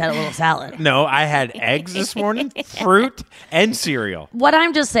 Because you just had a little salad. No, I had eggs this morning, fruit, and cereal. What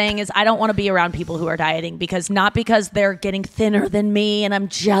I'm just saying is I don't want to be around people who are dieting not because they're getting thinner than me and I'm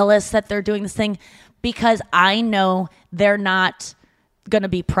jealous that they're doing this thing, because I know they're not going to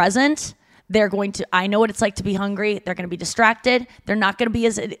be present. I know what it's like to be hungry. They're going to be distracted. They're not going to be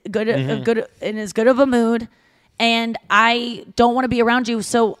as good in as good of a mood. And I don't want to be around you.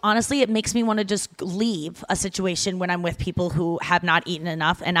 So honestly, it makes me want to just leave a situation when I'm with people who have not eaten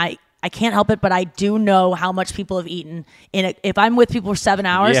enough. And I can't help it, but I do know how much people have eaten. If I'm with people for 7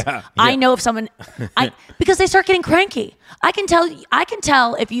 hours, I know if someone, because they start getting cranky. I can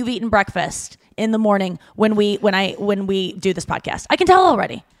tell if you've eaten breakfast in the morning when we do this podcast. I can tell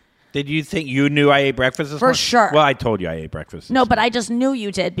already. Did you think you knew I ate breakfast this morning? For sure. Well, I told you I ate breakfast. No, but I just knew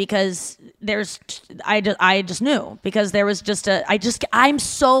you did because I just knew because there was I'm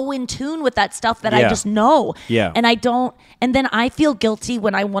so in tune with that stuff that I just know. Yeah. And then I feel guilty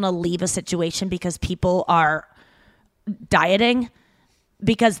when I want to leave a situation because people are dieting,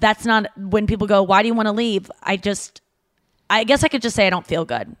 because that's not when people go, why do you want to leave? I guess I could just say I don't feel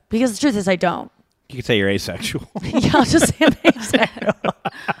good, because the truth is I don't. You could say you're asexual. Yeah, I'll just say I'm asexual.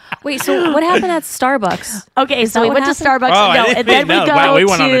 Wait, so what happened at Starbucks? Okay, so we went to Starbucks. And then we go wow, we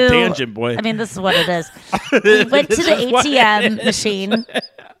went on a tangent, boy. I mean, this is what it is. We went to the ATM machine.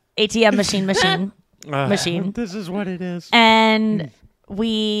 ATM machine. This is what it is. And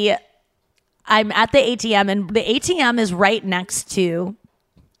I'm at the ATM, and the ATM is right next to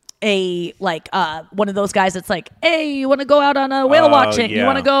one of those guys that's like, hey, you want to go out on a whale watching? Yeah. You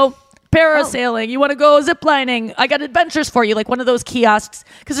want to go parasailing? You want to go ziplining? I got adventures for you, like one of those kiosks,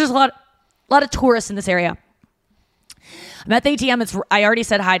 because there's a lot of tourists in this area. I'm at the ATM. I already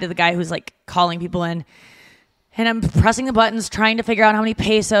said hi to the guy who's like calling people in, and I'm pressing the buttons, trying to figure out how many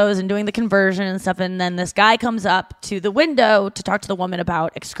pesos and doing the conversion and stuff. And then this guy comes up to the window to talk to the woman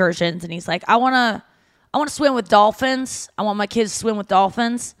about excursions, and he's like, I want to swim with dolphins. I want my kids to swim with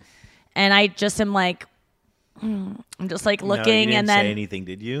dolphins. And I just am like, I'm just like looking, no, you didn't and then say anything,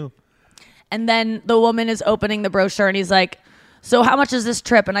 did you? And then the woman is opening the brochure, and he's like, so how much is this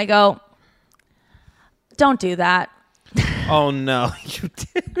trip? And I go, don't do that. Oh, no. You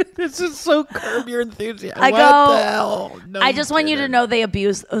did. This is so Curb Your Enthusiasm. I what go, the hell? No, I just want you to know they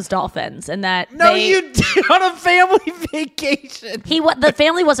abuse those dolphins, and that No, you did on a family vacation. The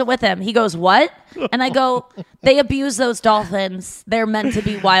family wasn't with him. He goes, what? And I go, they abuse those dolphins. They're meant to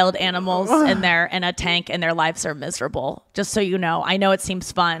be wild animals, and they're in a tank, and their lives are miserable. Just so you know. I know it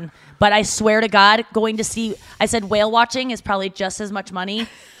seems fun, but I swear to God, I said whale watching is probably just as much money.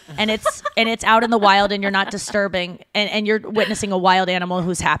 And it's out in the wild, and you're not disturbing, and you're witnessing a wild animal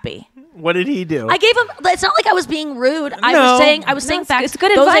who's happy. What did he do? I gave him. It's not like I was being rude. I was saying facts. It's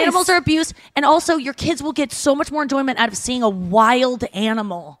good Those advice. animals are abused, and also your kids will get so much more enjoyment out of seeing a wild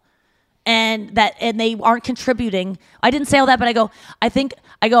animal, and they aren't contributing. I didn't say all that, but I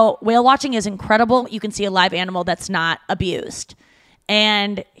go. Whale watching is incredible. You can see a live animal that's not abused,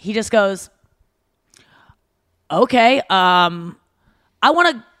 and he just goes, okay.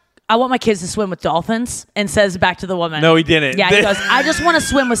 I want my kids to swim with dolphins, and says back to the woman. No, he didn't. Yeah, he goes, I just want to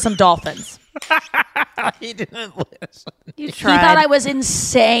swim with some dolphins. He didn't listen. He thought I was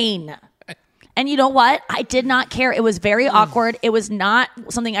insane. And you know what? I did not care. It was very awkward. It was not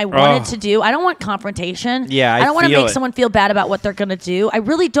something I wanted to do. I don't want confrontation. Yeah, I don't want to feel make it. someone feel bad about what they're going to do. I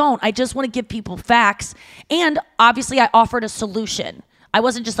really don't. I just want to give people facts. And obviously, I offered a solution. I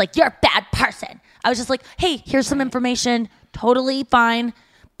wasn't just like, you're a bad person. I was just like, hey, here's some information. Totally fine.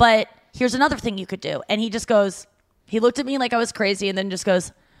 But here's another thing you could do. And he just goes, he looked at me like I was crazy, and then just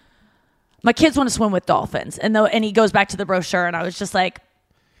goes, my kids want to swim with dolphins. And he goes back to the brochure, and I was just like,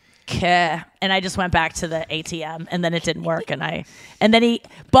 "Keh." And I just went back to the ATM, and then it didn't work.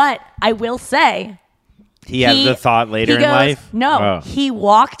 But I will say, he has the thought later in life? No, he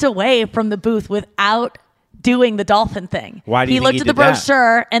walked away from the booth without doing the dolphin thing. Why do you he think looked he at the did that?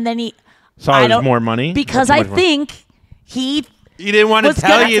 brochure, and then he saw there's more money? Because I think he didn't want to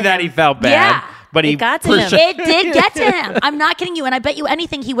tell you that he felt bad. Yeah. But it got to him. It did get to him. I'm not kidding you. And I bet you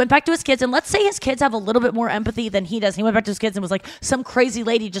anything, he went back to his kids. And let's say his kids have a little bit more empathy than he does. And he went back to his kids and was like, some crazy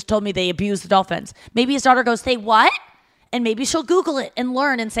lady just told me they abuse the dolphins. Maybe his daughter goes, say what? And maybe she'll Google it and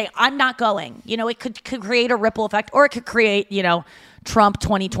learn and say, I'm not going. You know, it could create a ripple effect, or it could create, Trump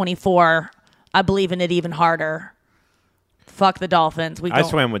 2024. I believe in it even harder. Fuck the dolphins. I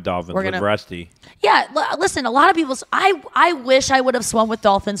swam with dolphins with Rusty. Yeah, listen, a lot of people, I wish I would have swum with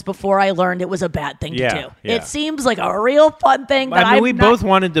dolphins before I learned it was a bad thing to do. Yeah. It seems like a real fun thing, but we both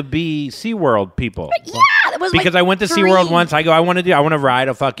wanted to be SeaWorld people. Yeah, that was because I went to SeaWorld once. I want to ride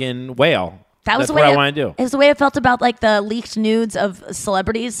a fucking whale. That's what I want to do. It's the way I felt about like the leaked nudes of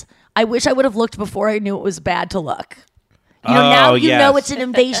celebrities. I wish I would have looked before I knew it was bad to look. Now you know it's an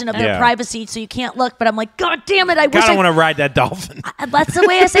invasion of their privacy, so you can't look. But I'm like, God damn it! I want to ride that dolphin. That's the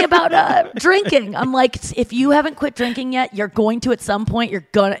way I say about drinking. I'm like, if you haven't quit drinking yet, you're going to at some point.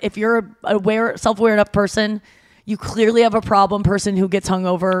 If you're a self-aware enough person, you clearly have a problem. Person who gets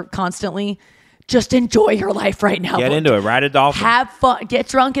hungover constantly, just enjoy your life right now. Get into it. Ride a dolphin. Have fun. Get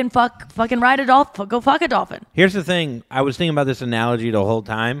drunk and fucking ride a dolphin. Go fuck a dolphin. Here's the thing. I was thinking about this analogy the whole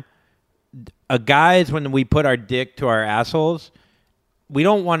time. Guys, when we put our dick to our assholes, we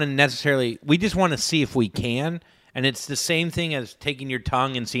don't want to necessarily, we just want to see if we can. And it's the same thing as taking your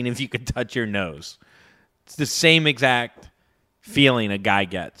tongue and seeing if you can touch your nose. It's the same exact feeling a guy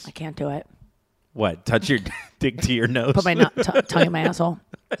gets. I can't do it. What? Touch your dick to your nose? Put my tongue in my asshole.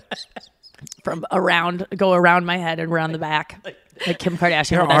 Go around my head and around the back. Like Kim Kardashian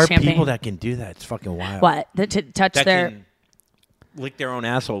There with that are champagne. people that can do that. It's fucking wild. What? To touch that their... can lick their own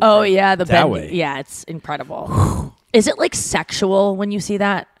asshole. Oh, yeah. The that bend. way. Yeah, it's incredible. Is it like sexual when you see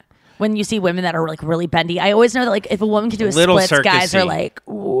that? When you see women that are like really bendy? I always know that like if a woman can do a splits, guys are like,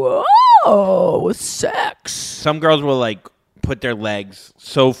 whoa, sex. Some girls will like put their legs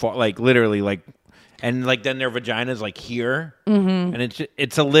so far, like literally like, and like then their vagina's like here. Mm-hmm. And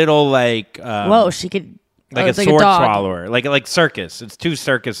it's a little like... whoa, she could... Like a sword swallower. Like circus. It's too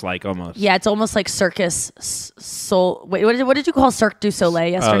circus-like almost. Yeah, it's almost like circus soul. Wait, what did you call Cirque du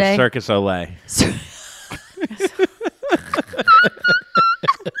Soleil yesterday? Oh, Circus Olay.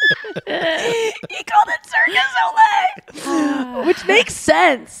 He called it Circus Olay, which makes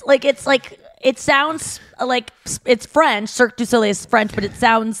sense. Like it sounds like it's French. Cirque du Soleil is French, but it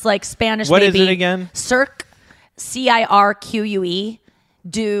sounds like Spanish. What maybe. is it again? Cirque, CIRQUE,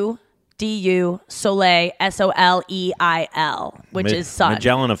 du. D-U, Soleil, SOLEIL, which is sun.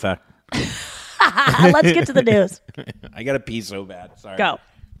 Magellan effect. Let's get to the news. I got to pee so bad. Sorry. Go.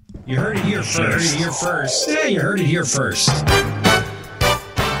 You heard it here first. Yeah, you heard it here first.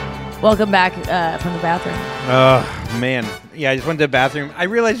 Welcome back from the bathroom. Oh, man. Yeah, I just went to the bathroom. I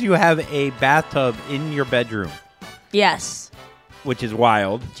realized you have a bathtub in your bedroom. Yes. Which is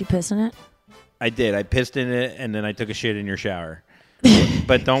wild. Did you piss in it? I did. I pissed in it, and then I took a shit in your shower.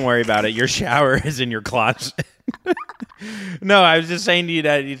 But don't worry about it. Your shower is in your closet. No, I was just saying to you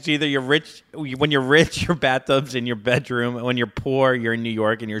that it's either you're rich. When you're rich, your bathtub's in your bedroom. When you're poor, you're in New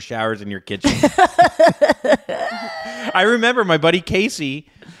York and your shower's in your kitchen. I remember my buddy Casey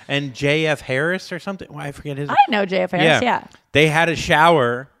and JF Harris or something. Well, I forget his name. I know JF Harris, yeah. They had a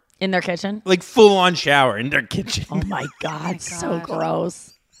shower. In their kitchen? Like full-on shower in their kitchen. Oh, my God. So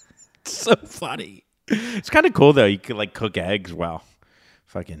gross. It's so funny. It's kind of cool, though. You could, like, cook eggs while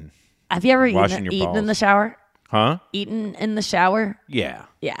fucking Have you ever washing your eaten balls. in the shower? Huh? Eaten in the shower? Yeah.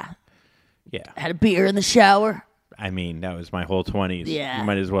 Yeah. Yeah. Had a beer in the shower? I mean, that was my whole 20s. Yeah. You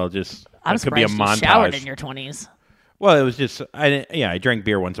might as well just... I'm that could be a surprised you montage. showered in your 20s. Well, it was just... I drank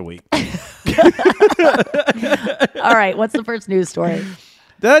beer once a week. All right. What's the first news story?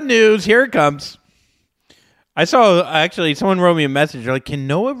 The news. Here it comes. I saw... Actually, someone wrote me a message. They're like, can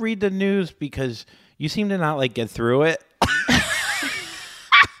Noah read the news? Because you seem to not, like, get through it.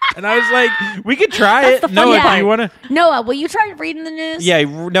 And I was like, we could try it. Noah, do you want to? Noah, will you try reading the news? Yeah,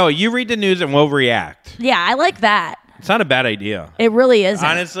 no, you read the news and we'll react. Yeah, I like that. It's not a bad idea. It really isn't.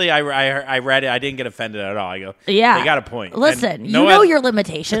 Honestly, I read it. I didn't get offended at all. I go, yeah, they got a point. Listen, you know your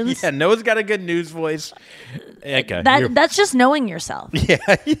limitations. Yeah, Noah's got a good news voice. Okay, that's just knowing yourself.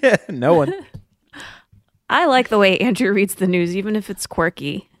 Yeah, no one. I like the way Andrew reads the news, even if it's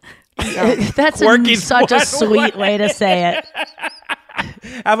quirky. That's such a sweet way to say it.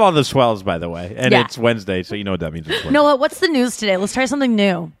 Have all the swells, by the way. And it's Wednesday, so you know what that means. Noah, what's the news today? Let's try something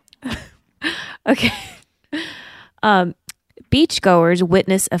new. Okay. Beachgoers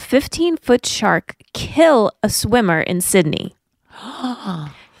witness a 15-foot shark kill a swimmer in Sydney.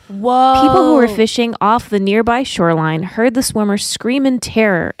 Whoa. People who were fishing off the nearby shoreline heard the swimmer scream in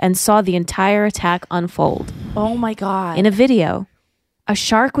terror and saw the entire attack unfold. Oh, my God. In a video, a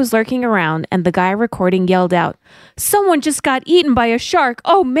shark was lurking around and the guy recording yelled out, "Someone just got eaten by a shark.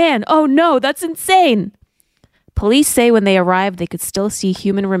 Oh, man. Oh, no. That's insane." Police say when they arrived, they could still see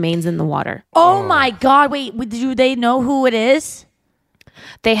human remains in the water. Oh, my God. Wait, do they know who it is?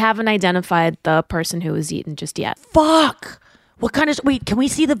 They haven't identified the person who was eaten just yet. Fuck. What kind of... Wait, can we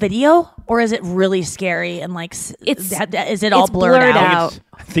see the video? Or is it really scary and like... is it all blurred out?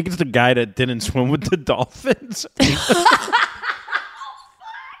 I think it's the guy that didn't swim with the dolphins. He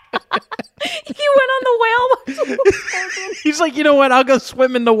went on the whale. He's like, you know what? I'll go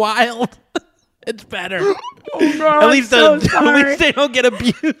swim in the wild. It's better. Oh, no, at least they don't get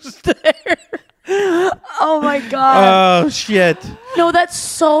abused there. Oh my God. Oh shit. No, that's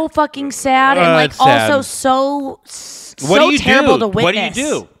so fucking sad and like also so terrible to witness.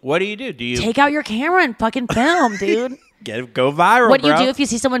 What do you do? Do you take out your camera and fucking film, dude? Go viral? What do you do if you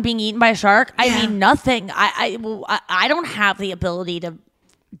see someone being eaten by a shark? I mean, nothing. I don't have the ability to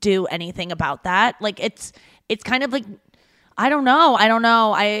do anything about that. Like it's kind of like I don't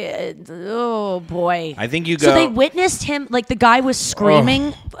know. Oh boy. I think you go. So they witnessed him, like the guy was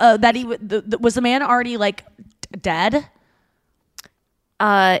screaming that he was the man already like dead.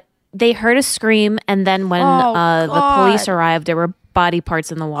 They heard a scream, and then when the police arrived, there were body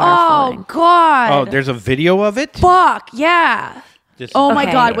parts in the water floating. Oh God! Oh, there's a video of it. Fuck yeah! Oh my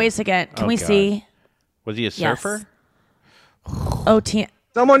God! Wait a second. Can we God. see? Was he a surfer?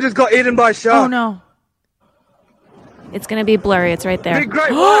 Someone just got eaten by a shark. Oh no! It's gonna be blurry. It's right there. Big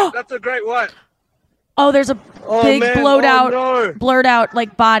great white. That's a great white. Oh, there's a big blurred out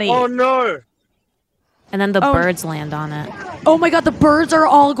like body. Oh no! And then the birds land on it. Oh my God! The birds are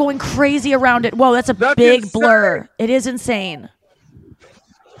all going crazy around it. Whoa, that's a big insane. blur. It is insane.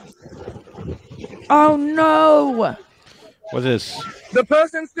 Oh no! What's this? The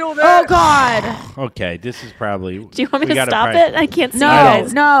person's still there. Oh God! Okay, this is probably. Do you want me to stop it? I can't see you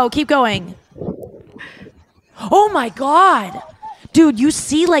guys. No, keep going. Oh my God, dude! You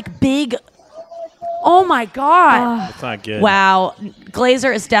see like big. Oh my God! That's not good. Wow,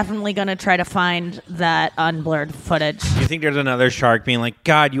 Glazer is definitely gonna try to find that unblurred footage. Do you think there's another shark being like,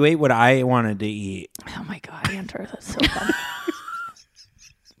 God, you ate what I wanted to eat? Oh my God, Andrew, that's so funny.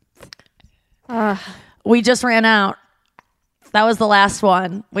 We just ran out. That was the last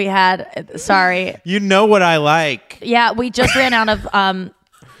one we had. Sorry. You know what I like. Yeah, we just ran out of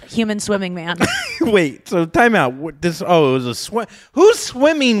human swimming man. Wait, so time out. It was a swim. Who's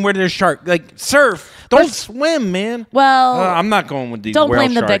swimming where there's shark? Like, surf. Don't swim, man. Well, I'm not going with these don't whale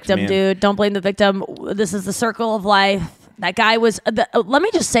blame the sharks, victim, man. dude. Don't blame the victim. This is the circle of life. That guy was, let me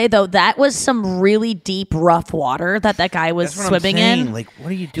just say, though, that was some really deep, rough water that guy was That's what swimming I'm saying. in. Like,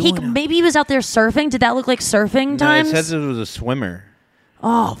 what are you doing? Maybe he was out there surfing. Did that look like surfing No, times? it says it was a swimmer.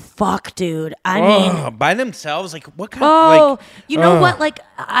 Oh, fuck, dude. I mean, by themselves? Like, what kind of, like... you know what? Like,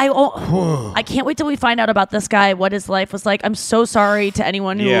 I can't wait till we find out about this guy, what his life was like. I'm so sorry to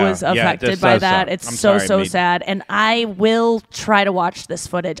anyone who was affected by that. It's so sad. And I will try to watch this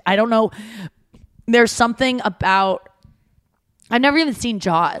footage. I don't know. There's something about... I've never even seen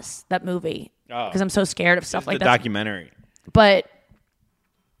Jaws, that movie, because I'm so scared of stuff like that. Documentary. But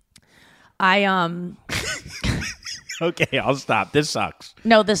Okay, I'll stop. This sucks.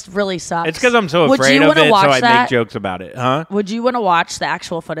 No, this really sucks. It's because I'm so afraid of it, so I make jokes about it. Huh? Would you want to watch the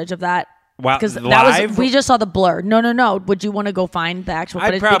actual footage of that? Wow, because live? We just saw the blur. No. Would you want to go find the actual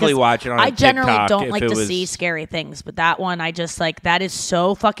footage? I'd probably watch it on I generally TikTok don't if like it to was... see scary things, but that one I just like. That is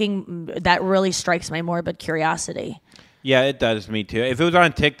so fucking. That really strikes my morbid curiosity. Yeah, it does me too. If it was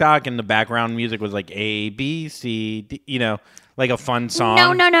on TikTok and the background music was like A, B, C, D, like a fun song. No.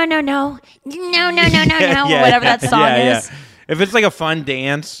 Whatever that song is. Yeah. If it's like a fun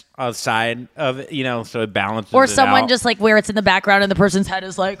dance outside of it, so it balances or it someone out. just like where it's in the background and the person's head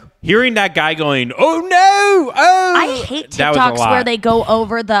is like. Hearing that guy going, oh no, oh. I hate TikToks where they go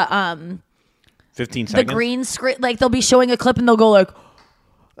over the 15 seconds. The green screen, like they'll be showing a clip and they'll go like.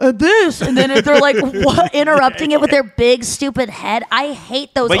 This and then they're like what, interrupting it with their big stupid head. I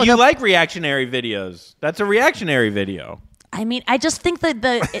hate those. But you like reactionary videos. That's a reactionary video. I mean, I just think that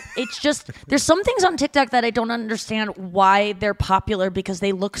it's just there's some things on TikTok that I don't understand why they're popular because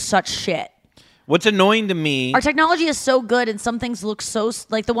they look such shit. What's annoying to me, our technology is so good and some things look so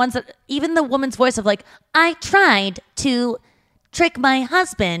like the ones that even the woman's voice of like I tried to trick my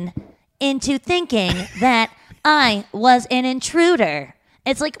husband into thinking that I was an intruder.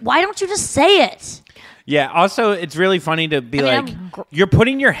 It's like, why don't you just say it? Yeah. Also, it's really funny to be you're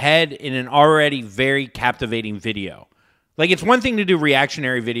putting your head in an already very captivating video. Like, it's one thing to do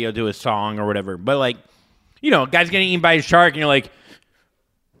reactionary video to a song or whatever, but like, a guy's getting eaten by a shark, and you're like,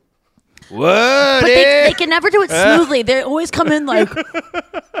 what? But they can never do it smoothly. They always come in like,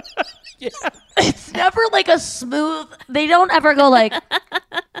 it's never like a smooth. They don't ever go like.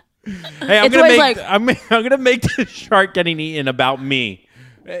 Hey, I'm gonna make the shark getting eaten about me.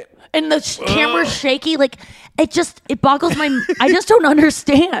 And the camera's shaky, like it boggles my. I just don't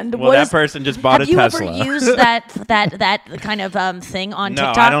understand. Well, that person just bought a Tesla. Have you ever used that kind of thing on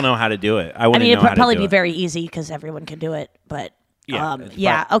TikTok? No, I don't know how to do it. I mean, it'd probably be very easy because everyone can do it. But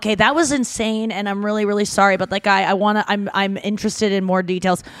yeah, okay, that was insane, and I'm really, really sorry. But like, I'm interested in more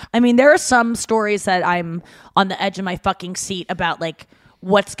details. I mean, there are some stories that I'm on the edge of my fucking seat about, like.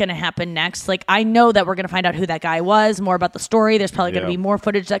 What's going to happen next? Like, I know that we're going to find out who that guy was, more about the story. There's probably going to be more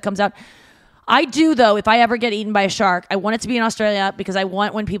footage that comes out. I do, though, if I ever get eaten by a shark, I want it to be in Australia because I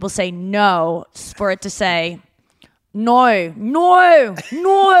want when people say no, for it to say, no.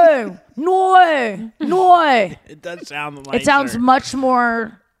 It does sound like it sounds much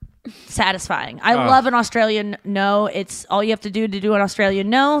more satisfying. I love an Australian no. It's all you have to do an Australian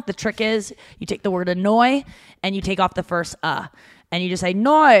no. The trick is you take the word annoy and you take off the first and you just say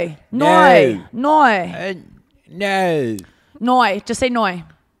noi. No. Noi. Just say noi.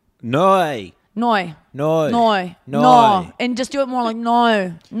 Noi. Noi. Noi. Noi. Noi. No. And just do it more like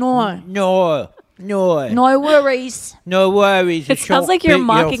no. No. No. No. No worries. No worries. It sounds like you're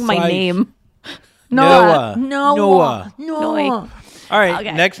mocking my name. Noah. Noah. All right,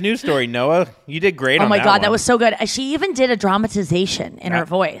 Okay. next news story, Noah. You did great Oh on my that God, one. that was so good. She even did a dramatization in her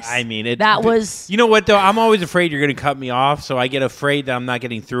voice. I mean, that was. You know what, though? I'm always afraid you're going to cut me off, so I get afraid that I'm not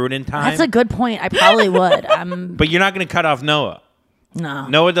getting through it in time. That's a good point. I probably would. But you're not going to cut off Noah. No.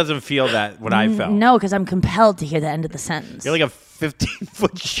 Noah doesn't feel that, what I felt. No, because I'm compelled to hear the end of the sentence. You're like a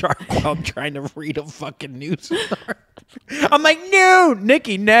 15-foot shark while I'm trying to read a fucking news story. I'm like, no,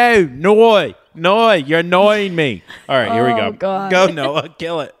 Nikki, no, Noah, you're annoying me. All right, here we go. God. Go, Noah,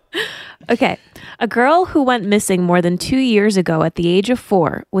 kill it. Okay. A girl who went missing more than 2 years ago at the age of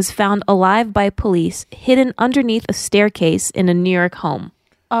 4 was found alive by police hidden underneath a staircase in a New York home.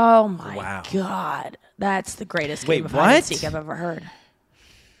 Oh my God. That's the greatest game of hide and seek I've ever heard.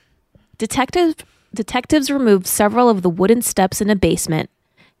 Detectives removed several of the wooden steps in a basement,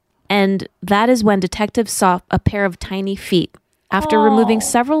 and that is when detectives saw a pair of tiny feet. After removing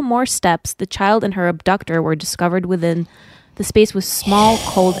several more steps, the child and her abductor were discovered within. The space was small,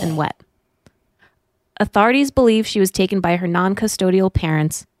 cold, and wet. Authorities believe she was taken by her non-custodial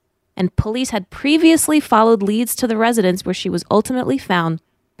parents, and police had previously followed leads to the residence where she was ultimately found,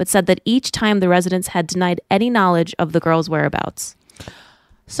 but said that each time the residents had denied any knowledge of the girl's whereabouts.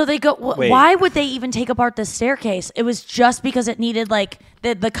 So they go, why would they even take apart the staircase? It was just because it needed, like,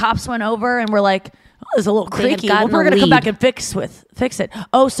 the cops went over and were like, oh, it's a little creaky. We're going to come back and fix it.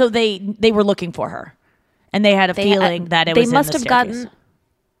 Oh, so they were looking for her. And they had a feeling that it was in the staircase.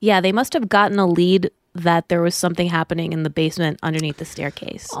 They must have gotten a lead that there was something happening in the basement underneath the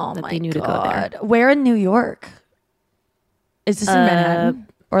staircase. Oh that my they knew God. to go there. Where in New York? Is this in Manhattan?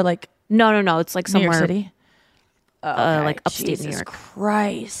 Or like No. It's like New York somewhere City? like upstate Jesus New York.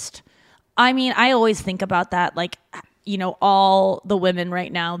 Christ. I mean, I always think about that, like, you know, all the women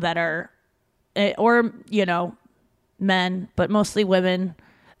right now that are, or, you know, men, but mostly women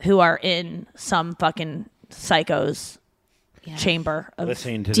who are in some fucking psycho's chamber.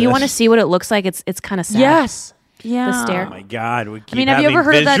 Listening to Do you want to see what it looks like? It's kind of sad. Yes. Yeah. The stair. Oh my God! We keep have you having ever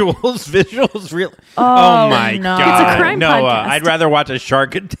heard of that? visuals? Real. Oh, my no. God! It's a crime Noah, podcast. I'd rather watch a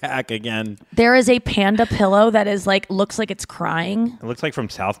shark attack again. There is a panda pillow that is like, looks like it's crying. It looks like from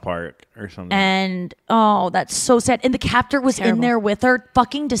South Park or something. And that's so sad. And the captor was in there with her.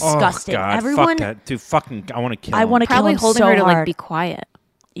 Fucking disgusting. Oh God! Everyone, fuck that, dude. Fucking, I want to kill. I want to kill Probably him holding so her to hard. like be quiet.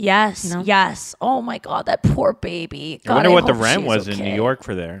 Yes, You know? yes. Oh my God, that poor baby. I God, wonder what the hope rent she's was in okay. New York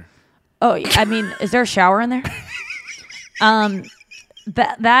for there. Oh, yeah, I mean, is there a shower in there?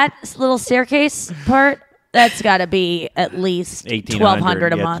 That little staircase part, that's got to be at least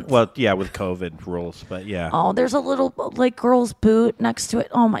 $1,200 a month. Well, yeah, with COVID rules, but yeah. Oh, there's a little like girl's boot next to it.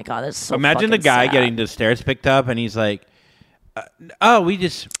 Oh my God, that's so. Imagine the fucking guy sad. getting the stairs picked up, and he's like, I'm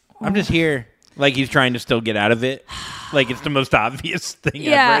just here." Like he's trying to still get out of it. Like it's the most obvious thing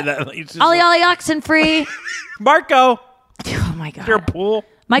ever. That, like, it's just Ollie oxen free. Marco. Oh my God. Is there a pool?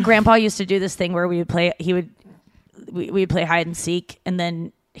 My grandpa used to do this thing where we would play. We would play hide and seek, and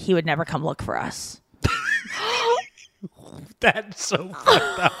then he would never come look for us. That's so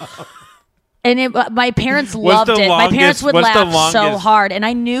fucked up. And my parents loved it. My parents would laugh so hard, and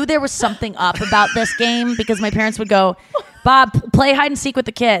I knew there was something up about this game because my parents would go, "Bob, play hide and seek with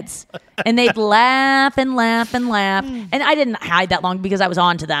the kids," and they'd laugh and laugh and laugh. And I didn't hide that long because I was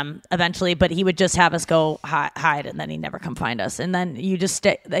on to them eventually. But he would just have us go hide, and then he'd never come find us. And then you just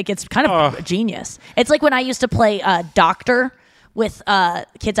stay. Like it's kind of genius. It's like when I used to play doctor with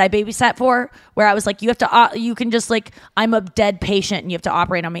kids I babysat for, where I was like, you have to, you can just like, I'm a dead patient and you have to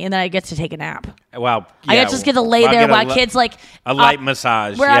operate on me, and then I get to take a nap. Wow. Yeah, I just get to lay there while kids like a light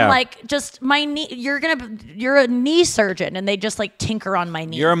massage. Where I'm like, just my knee. You're a knee surgeon, and they just like tinker on my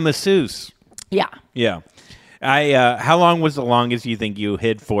knee. You're a masseuse. Yeah. Yeah. How long was the longest you think you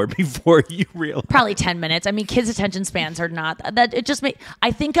hid for before you realized? Probably 10 minutes. I mean, kids' attention spans are not that. It just made. I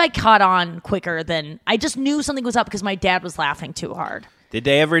think I caught on quicker than I just knew something was up because my dad was laughing too hard. Did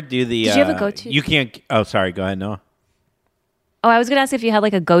they ever do the? Did you have a go-to? You can't. Oh, sorry. Go ahead, Noah. Oh, I was gonna ask if you had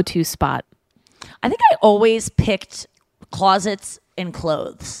like a go-to spot. I think I always picked closets and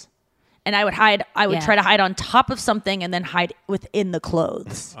clothes. And I would hide. I would try to hide on top of something and then hide within the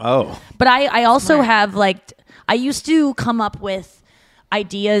clothes. Oh. But I also have like, I used to come up with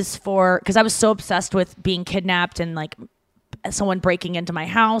ideas for, because I was so obsessed with being kidnapped and like someone breaking into my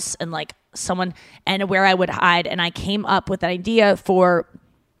house and like someone and where I would hide. And I came up with an idea for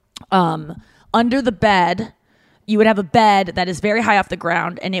under the bed. You would have a bed that is very high off the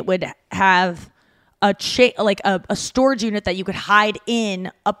ground, and it would have a storage unit that you could hide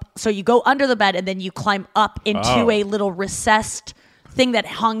in up. So you go under the bed and then you climb up into a little recessed thing that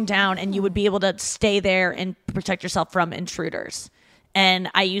hung down, and you would be able to stay there and protect yourself from intruders. And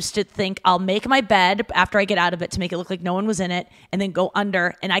I used to think I'll make my bed after I get out of it to make it look like no one was in it, and then go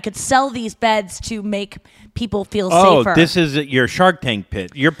under, and I could sell these beds to make people feel safer. Oh, this is your Shark Tank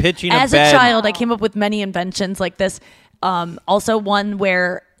pitch. You're pitching As a bed. a child, I came up with many inventions like this. Also one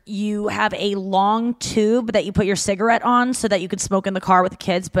where you have a long tube that you put your cigarette on so that you could smoke in the car with the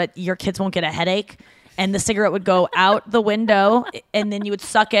kids, but your kids won't get a headache. And the cigarette would go out the window, and then you would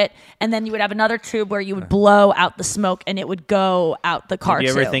suck it, and then you would have another tube where you would blow out the smoke, and it would go out the car. Did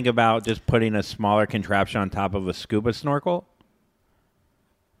you ever too. think about just putting a smaller contraption on top of a scuba snorkel?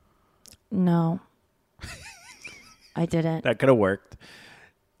 No. I didn't. That could have worked.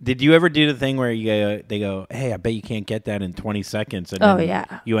 Did you ever do the thing where they go, hey, I bet you can't get that in 20 seconds. And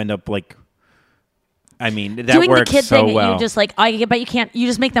then you end up like, I mean, that doing works the kid so thing, well. You just like, I bet you can't, you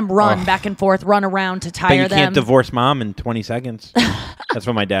just make them run back and forth, run around to tire but you them. can't divorce mom in 20 seconds. That's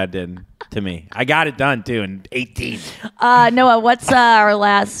what my dad did to me. I got it done too in 18. Noah, what's our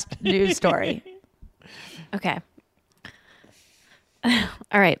last news story? Okay.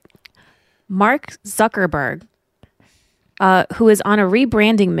 All right. Mark Zuckerberg, who is on a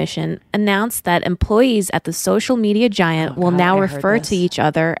rebranding mission, announced that employees at the social media giant will now refer to each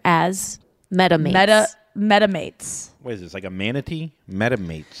other as Metamates. Metamates. What is this, like a manatee?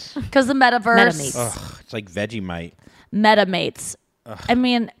 Metamates. Because the metaverse. Metamates. Ugh, it's like Vegemite. Metamates. Ugh. I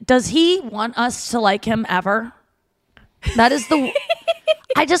mean, does he want us to like him ever? That is the...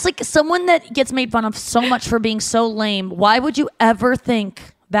 I just like someone that gets made fun of so much for being so lame. Why would you ever think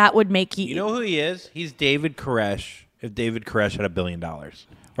that would make you... You know who he is? He's David Koresh. If David Koresh had $1 billion or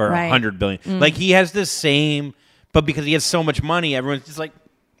Right. $100 billion. Like he has the same, but because he has so much money, everyone's just like,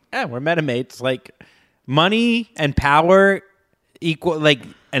 we're Metamates. Like money and power equal, like,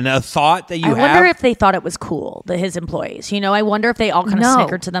 and a thought that you have. I wonder if they thought it was cool, his employees. You know, I wonder if they all kind of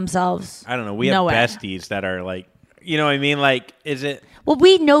snickered to themselves. I don't know. We have besties that are like, you know what I mean? Like, is it? Well,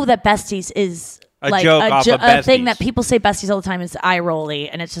 we know that besties is A like joke off of a thing besties. that people say besties all the time is eye rolly,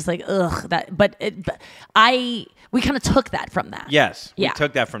 and it's just like ugh. We kind of took that from that. Yes, Yeah. we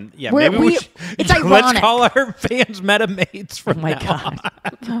took that from. Yeah, We're- maybe we should, it's let's ironic. call our fans Metamates from Oh my now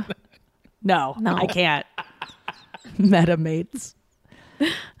God. No, I can't. Metamates.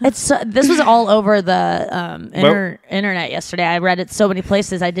 It's this was all over the internet yesterday. I read it so many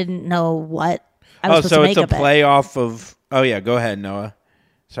places. I didn't know what I was supposed to make it's a of it. play off of. Oh yeah, go ahead, Noah.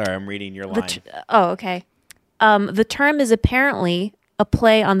 Sorry, I'm reading your line. Okay. The term is apparently a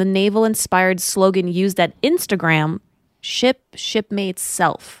play on the naval-inspired slogan used at Instagram, shipmates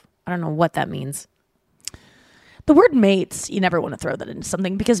self. I don't know what that means. The word mates, you never want to throw that into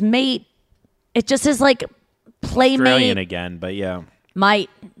something because mate, it just is like playmate. Australian again, but yeah. Mate.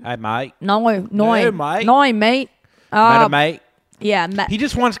 Hi, mate. No, Hey, mate. mate. Metamate. Yeah. He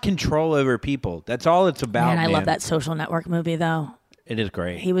just wants control over people. That's all it's about. Man, I love that Social Network movie though. It is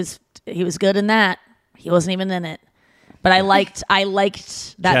great. He was good in that. He wasn't even in it. But I liked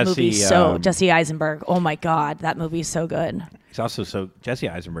that movie so Jesse Eisenberg. Oh my God, that movie's so good. He's also Jesse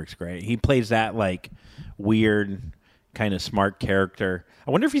Eisenberg's great. He plays that like weird kind of smart character.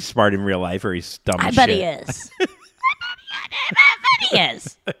 I wonder if he's smart in real life or he's dumb as I bet shit. he is. I bet he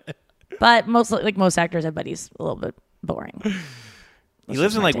is. But most actors, I bet he's a little bit boring. He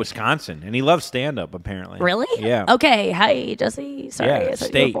lives in like Wisconsin and he loves stand up apparently. Really? Yeah. Okay. Hi, Jesse. Sorry, Yeah, I thought you were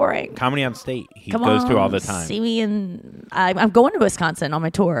State. boring. Comedy on State. He Come goes on, to all the time. See me in. I'm going to Wisconsin on my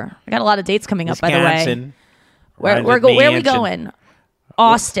tour. I got a lot of dates coming up. By the way, Wisconsin. where Rhymes are with we mansion. going?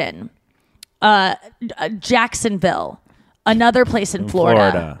 Austin, Jacksonville, another place in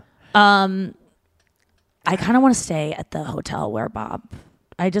Florida. I kind of want to stay at the hotel where Bob.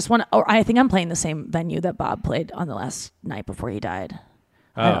 I think I'm playing the same venue that Bob played on the last night before he died.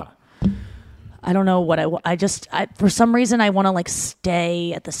 Oh. I don't know what for some reason I want to like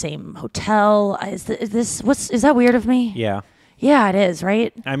stay at the same hotel. Is that weird of me? Yeah. Yeah, it is,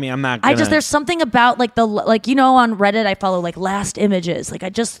 right? I mean, I'm not gonna... there's something about like on Reddit I follow like last images. Like I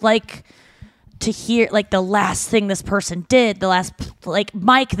just like to hear like the last thing this person did, the last like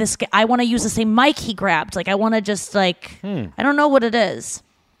mic this guy, I want to use the same mic he grabbed. Like I want to just like I don't know what it is.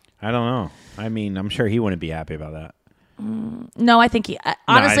 I don't know. I mean, I'm sure he wouldn't be happy about that. No, I think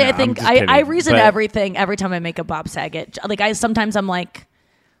honestly, I think I reason but... everything every time I make a Bob Saget. Like sometimes I'm like,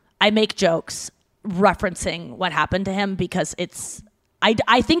 I make jokes referencing what happened to him because it's.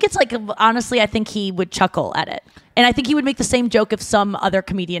 I think it's like, honestly, I think he would chuckle at it. And I think he would make the same joke if some other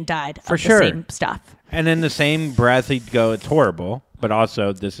comedian died For of sure. the same stuff. And in the same breath, he'd go, it's horrible, but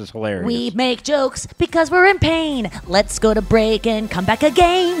also this is hilarious. We make jokes because we're in pain. Let's go to break and come back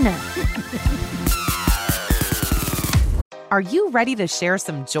again. Are you ready to share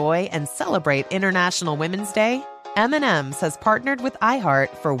some joy and celebrate International Women's Day? M&M's has partnered with iHeart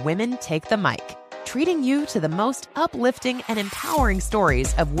for Women Take the Mic, treating you to the most uplifting and empowering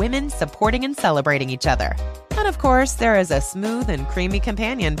stories of women supporting and celebrating each other. And of course, there is a smooth and creamy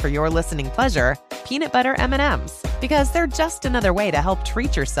companion for your listening pleasure, peanut butter M&Ms, because they're just another way to help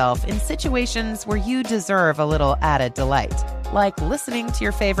treat yourself in situations where you deserve a little added delight, like listening to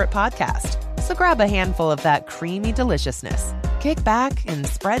your favorite podcast. So grab a handful of that creamy deliciousness. Kick back and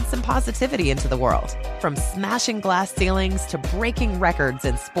spread some positivity into the world. From smashing glass ceilings to breaking records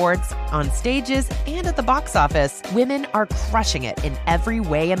in sports, on stages, and at the box office, women are crushing it in every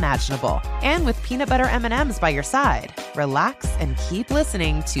way imaginable. And with peanut butter M&Ms by your side, relax and keep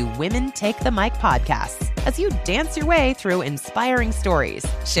listening to Women Take the Mic podcasts as you dance your way through inspiring stories,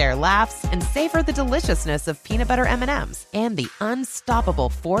 share laughs, and savor the deliciousness of peanut butter M&Ms and the unstoppable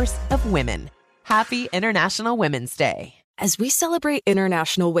force of women. Happy International Women's Day. As we celebrate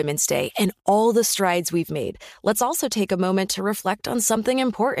International Women's Day and all the strides we've made, let's also take a moment to reflect on something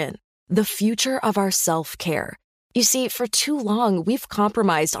important: the future of our self-care. You see, for too long, we've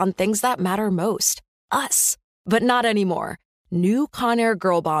compromised on things that matter most, us. But not anymore. New Conair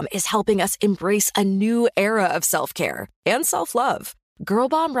Girl Bomb is helping us embrace a new era of self-care and self-love. Girl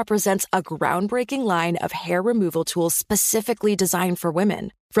Bomb represents a groundbreaking line of hair removal tools specifically designed for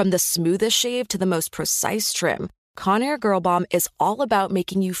women. From the smoothest shave to the most precise trim, Conair Girl Bomb is all about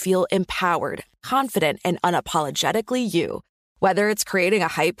making you feel empowered, confident, and unapologetically you. Whether it's creating a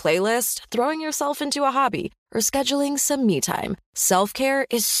hype playlist, throwing yourself into a hobby, or scheduling some me time, self-care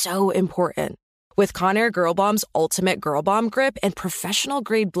is so important. With Conair Girl Bomb's ultimate Girl Bomb grip and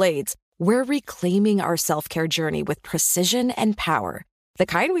professional-grade blades, we're reclaiming our self-care journey with precision and power, the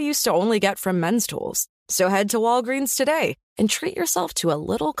kind we used to only get from Men's Tools. So head to Walgreens today and treat yourself to a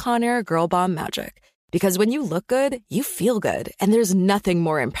little Conair Girl Bomb magic. Because when you look good, you feel good, and there's nothing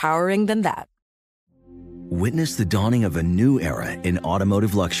more empowering than that. Witness the dawning of a new era in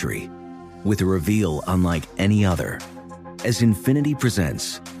automotive luxury with a reveal unlike any other as Infiniti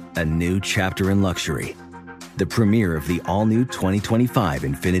presents a new chapter in luxury, the premiere of the all-new 2025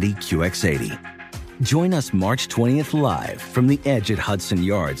 Infiniti QX80. Join us March 20th live from the Edge at Hudson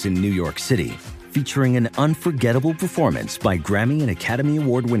Yards in New York City, featuring an unforgettable performance by Grammy and Academy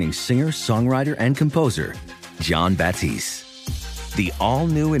Award-winning singer, songwriter, and composer, Jon Batiste. The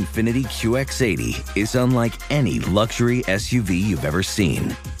all-new Infiniti QX80 is unlike any luxury SUV you've ever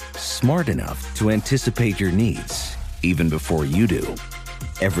seen. Smart enough to anticipate your needs, even before you do.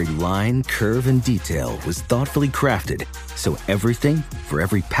 Every line, curve, and detail was thoughtfully crafted, so everything for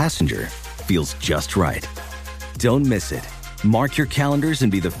every passenger feels just right. Don't miss it. Mark your calendars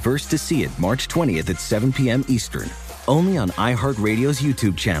and be the first to see it March 20th at 7 p.m. Eastern, only on iHeartRadio's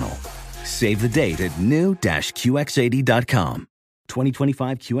YouTube channel. Save the date at new-QX80.com.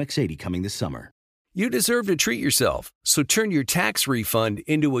 2025 QX80 coming this summer. You deserve to treat yourself, so turn your tax refund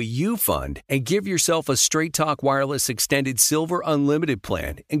into a U fund and give yourself a Straight Talk Wireless Extended Silver Unlimited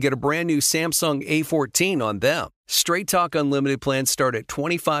plan and get a brand new Samsung A14 on them. Straight Talk Unlimited plans start at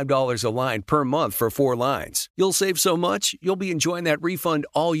 $25 a line per month for 4 lines. You'll save so much, you'll be enjoying that refund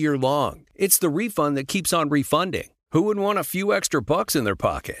all year long. It's the refund that keeps on refunding. Who wouldn't want a few extra bucks in their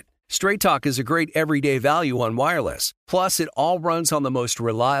pocket? Straight Talk is a great everyday value on wireless. Plus, it all runs on the most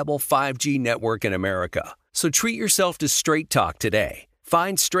reliable 5G network in America. So treat yourself to Straight Talk today.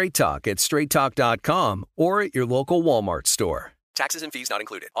 Find Straight Talk at straighttalk.com or at your local Walmart store. Taxes and fees not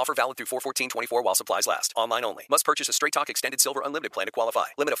included. Offer valid through 4/14/24 while supplies last. Online only. Must purchase a Straight Talk Extended Silver Unlimited plan to qualify.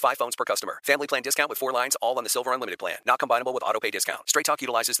 Limit of 5 phones per customer. Family plan discount with 4 lines all on the Silver Unlimited plan. Not combinable with auto pay discount. Straight Talk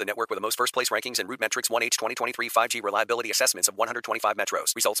utilizes the network with the most first place rankings and Root Metrics 1H 2023 5G reliability assessments of 125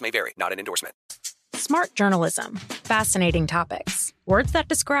 metros. Results may vary. Not an endorsement. Smart journalism. Fascinating topics. Words that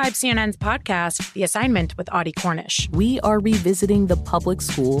describe CNN's podcast, The Assignment with Audie Cornish. We are revisiting the public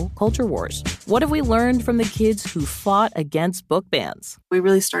school culture wars. What have we learned from the kids who fought against book bans? We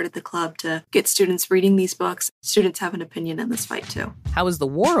really started the club to get students reading these books. Students have an opinion in this fight, too. How has the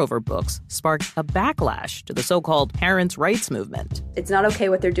war over books sparked a backlash to the so-called parents' rights movement? It's not okay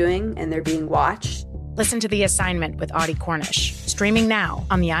what they're doing, and they're being watched. Listen to The Assignment with Audie Cornish. Streaming now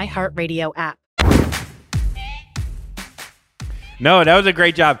on the iHeartRadio app. No, that was a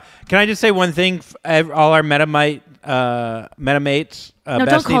great job. Can I just say one thing? All our Metamates, No,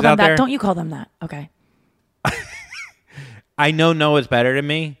 don't call them that. Don't you call them that. Okay. I know Noah's better than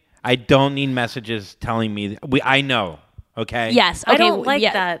me. I don't need messages telling me. I know. Okay. Yes. Okay. I don't like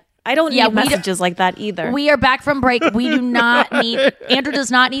that. I don't need messages like that either. We are back from break. We do not need. Andrew does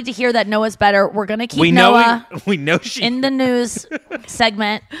not need to hear that Noah's better. We're gonna keep we Noah. We know she in the news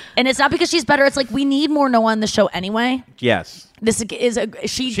segment, and it's not because she's better. It's like we need more Noah on the show anyway. Yes. This is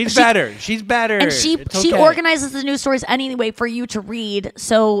She's better. She's better. And she organizes the news stories anyway for you to read.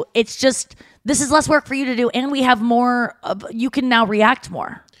 So it's just this is less work for you to do, and we have more. You can now react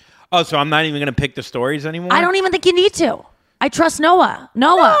more. Oh, so I'm not even gonna pick the stories anymore? I don't even think you need to. I trust Noah.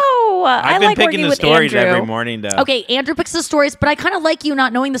 No, I've been like picking the stories Andrew. every morning, though. Okay, Andrew picks the stories, but I kind of like you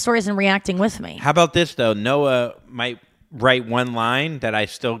not knowing the stories and reacting with me. How about this, though? Noah might write one line that I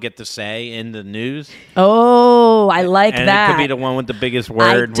still get to say in the news. Oh, I like and that. And it could be the one with the biggest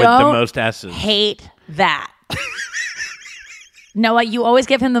word with the most S's. Hate that. Noah, you always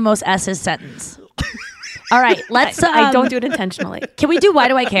give him the most S's sentence. All right, let's... I don't do it intentionally. Can we do Why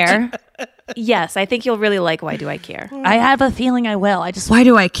Do I Care? Yes, I think you'll really like Why Do I Care. I have a feeling I will. Why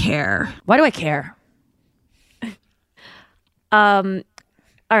do I care? Why do I care? All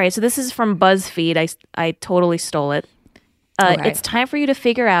right, so this is from BuzzFeed. I totally stole it. Okay. It's time for you to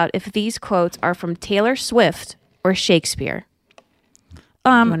figure out if these quotes are from Taylor Swift or Shakespeare.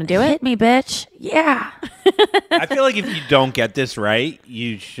 You want to do it? Hit me, bitch. Yeah. I feel like if you don't get this right,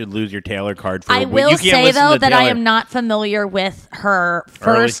 you should lose your Taylor card for I a week. will You can't say, listen though, to that I Taylor. am not familiar with her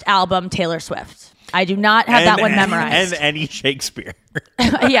first album, Taylor Swift. I do not have that one memorized. And any Shakespeare.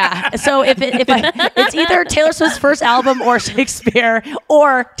 Yeah. So it's either Taylor Swift's first album or Shakespeare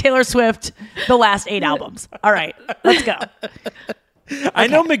or Taylor Swift, the last 8 albums. All right, let's go. I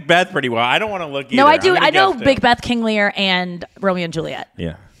know Macbeth pretty well. I don't want to look either. No, I do. I'm I know gonna guess Big Beth King Lear and Romeo and Juliet.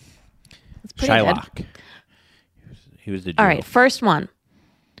 Yeah. pretty Shylock. He was the All right, first one.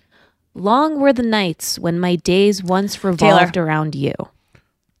 Long were the nights when my days once revolved around you.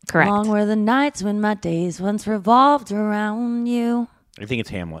 Correct. Long were the nights when my days once revolved around you. I think it's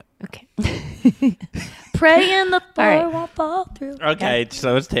Hamlet. Okay. Praying the All right. fire won't fall through. Okay,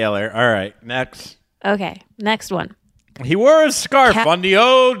 so it's Taylor. All right, next. Okay, next one. He wore a scarf on the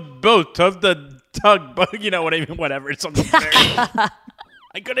old boat of the tugboat. You know what I mean? Whatever. It's something very... I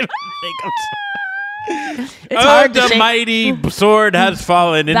couldn't even think of something. It's hard to the shake. mighty sword has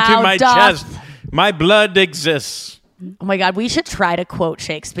fallen into Thou my dost. chest. My blood exists. Oh my God, we should try to quote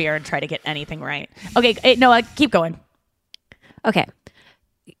Shakespeare and try to get anything right. Okay, Noah, keep going. Okay.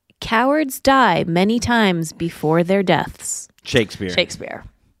 Cowards die many times before their deaths. Shakespeare.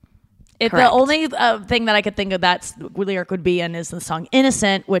 The Correct. only thing that I could think of that lyric would be in is the song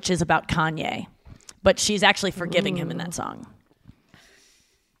Innocent, which is about Kanye. But she's actually forgiving him in that song.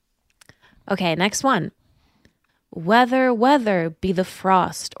 Okay, next one. Whether be the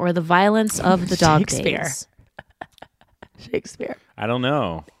frost or the violence of the dog days. Shakespeare. I don't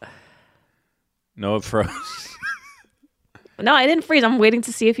know. No, it froze. No, I didn't freeze. I'm waiting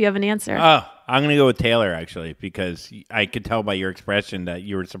to see if you have an answer. Oh, I'm going to go with Taylor, actually, because I could tell by your expression that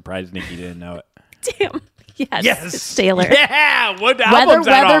you were surprised Nikki didn't know it. Damn. Yes. It's Taylor. Yeah. What album's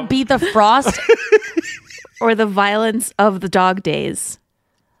that Whether on? be the frost or the violence of the dog days.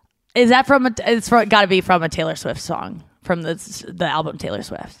 Is that from it's got to be from a Taylor Swift song from the album Taylor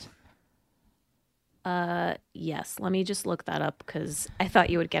Swift. Yes. Let me just look that up because I thought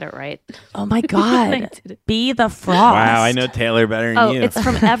you would get it right. Oh my God. Be the frost. Wow, I know Taylor better than you. It's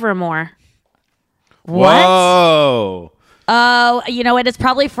from Evermore. What? Whoa. Oh, you know what? It's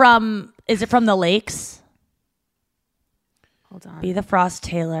probably from. Is it from the Lakes? Hold on. Be the Frost,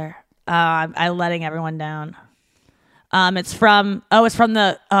 Taylor. I'm letting everyone down. It's from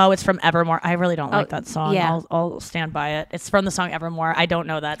Evermore. I really don't like that song. yeah. I'll stand by it. It's from the song Evermore. I don't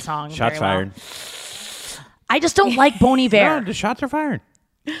know that song. Shots very well. fired. I just don't like Bon Iver. No, the shots are fired.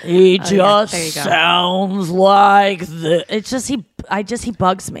 He There just you go. sounds like the. It's just he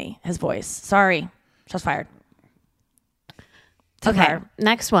bugs me. His voice. Sorry, shots fired. Too Okay, far.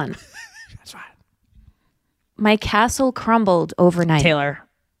 next one. My castle crumbled overnight. Taylor.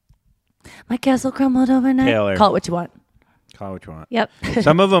 My castle crumbled overnight. Taylor. Call it what you want. Call it what you want. Yep.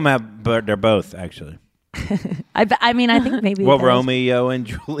 Some of them have, but they're both, actually. I mean, I think maybe. Well, there's- Romeo and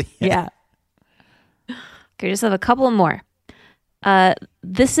Juliet. Yeah. Okay, just have a couple more.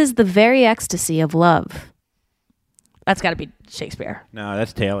 This is the very ecstasy of love. That's got to be Shakespeare. No,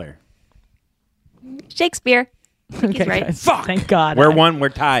 that's Taylor. Shakespeare. Okay, He's right. guys. Thank God. We're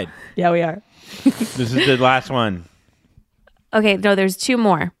tied. Yeah, we are. This is the last one. Okay, no, there's two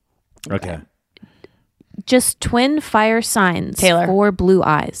more. Okay. Just twin fire signs Taylor. for blue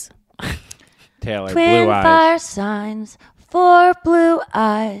eyes. Taylor, Twin blue eyes. fire signs 4 blue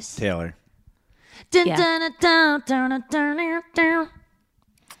eyes. Taylor. Dun, Yeah. dun, dun, dun, dun, dun, dun, dun.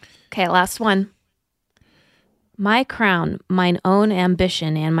 Okay, last one. My crown, mine own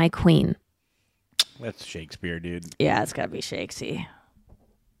ambition, and my queen. That's Shakespeare, dude. Yeah, it's got to be Shakespeare.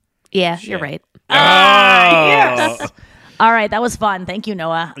 Yeah, Shit. you're right. Yes. All right, that was fun. Thank you,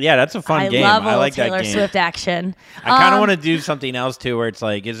 Noah. Yeah, that's a fun game. Love I like Taylor that game. Swift action. I kind of want to do something else too, where it's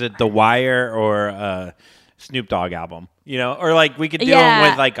like, is it The Wire or Snoop Dogg album? You know, or like we could do them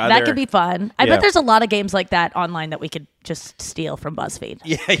with like other. That could be fun. I Yeah. bet there's a lot of games like that online that we could just steal from BuzzFeed.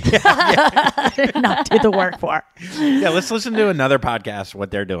 Yeah. Not do the work for. Yeah, let's listen to another podcast.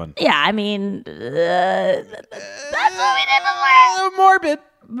 What they're doing. Yeah, I mean, that's what we did before. Morbid.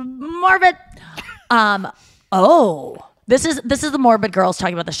 This is the morbid girls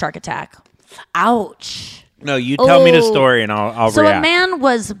talking about the shark attack. Ouch. No, you tell me the Oh. story and I'll So react. a man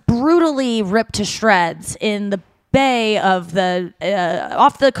was brutally ripped to shreds in the bay of the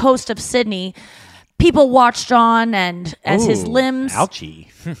off the coast of Sydney. People watched on, and as his Ooh, limbs ouchie.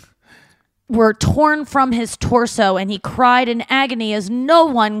 were torn from his torso, and he cried in agony as no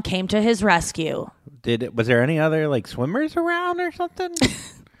one came to his rescue. Was there any other like swimmers around or something?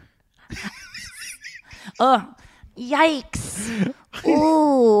 Ugh. Yikes.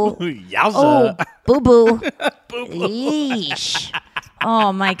 Ooh. Yowza. Oh, boo-boo. Yeesh.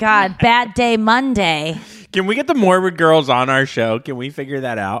 Oh, my God. Bad day Monday. Can we get the morbid girls on our show? Can we figure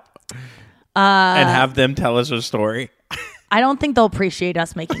that out? And have them tell us a story? I don't think they'll appreciate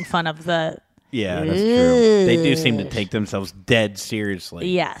us making fun of the... Yeah, that's true. They do seem to take themselves dead seriously.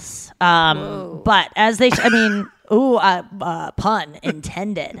 Yes. But as they... pun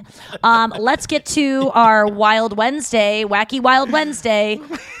intended. Let's get to our Wacky Wild Wednesday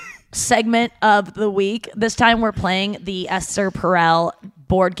segment of the week. This time we're playing the Esther Perel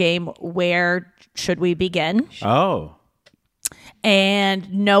board game, Where Should We Begin? Oh.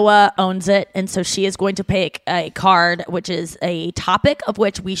 And Noah owns it, and so she is going to pick a card, which is a topic of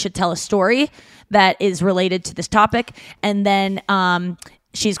which we should tell a story that is related to this topic, and then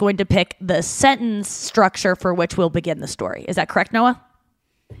she's going to pick the sentence structure for which we'll begin the story. Is that correct, Noah?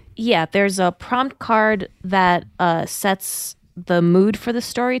 Yeah, there's a prompt card that sets the mood for the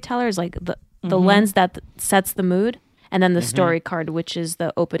storyteller, is like the lens that sets the mood, and then the story card, which is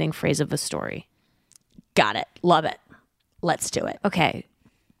the opening phrase of the story. Got it. Love it. Let's do it. Okay.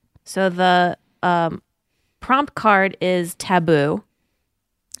 So the prompt card is taboo.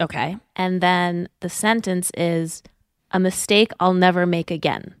 Okay. And then the sentence is a mistake I'll never make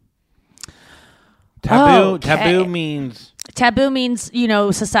again. Taboo. Okay. Taboo means. Taboo means,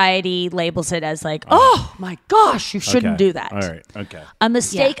 society labels it as like, oh my gosh, you shouldn't Okay. do that. All right. Okay. A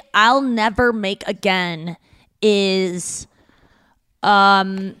mistake I'll never make again is,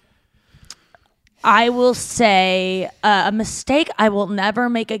 I will say a mistake I will never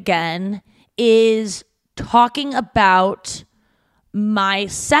make again is talking about my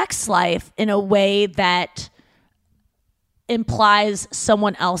sex life in a way that implies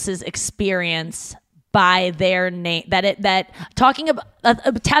someone else's experience by their name. That talking about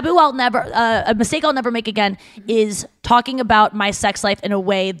a taboo I'll never, a mistake I'll never make again is talking about my sex life in a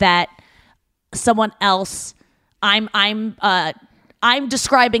way that someone else, I'm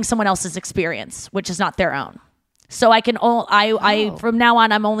describing someone else's experience, which is not their own. So I can from now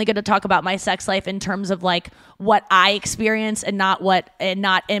on, I'm only going to talk about my sex life in terms of like what I experience and not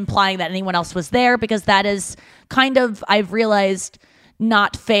implying that anyone else was there, because that is kind of, I've realized,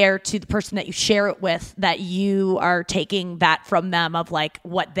 not fair to the person that you share it with, that you are taking that from them of like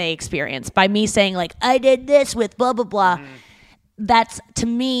what they experienced by me saying like, I did this with blah, blah, blah. That's, to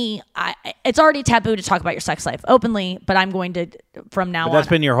me, it's already taboo to talk about your sex life openly, but I'm going to, from now But on. that's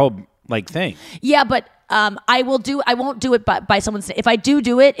been your whole like thing. Yeah, but I won't do it by someone's name. If I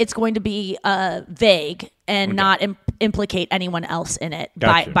do it, it's going to be vague and not implicate anyone else in it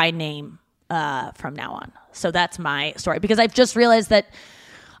Gotcha. by name from now on. So that's my story, because I've just realized that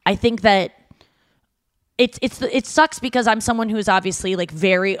I think that it sucks, because I'm someone who's obviously like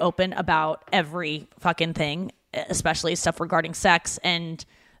very open about every fucking thing, especially stuff regarding sex, and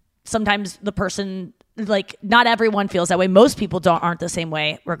sometimes the person, like, not everyone feels that way. Most people aren't the same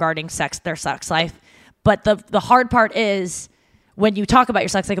way regarding their sex life. But the hard part is when you talk about your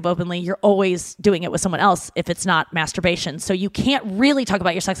sex life openly, you're always doing it with someone else if it's not masturbation. So you can't really talk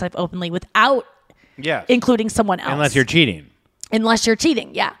about your sex life openly without including someone else. Unless you're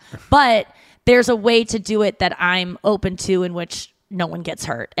cheating. Yeah. But there's a way to do it that I'm open to, in which no one gets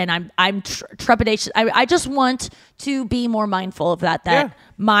hurt. And I'm trepidatious. I just want to be more mindful of that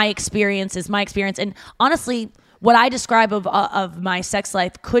my experience is my experience. And honestly, what I describe of my sex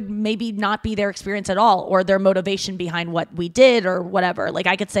life could maybe not be their experience at all, or their motivation behind what we did or whatever. Like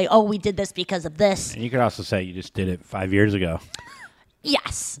I could say, oh, we did this because of this. And you could also say you just did it 5 years ago.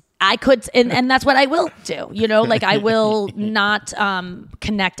 Yes, I could. And that's what I will do. You know, like I will not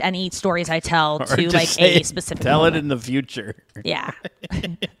connect any stories I tell Or to just like say a specific Tell moment. it in the future. Yeah.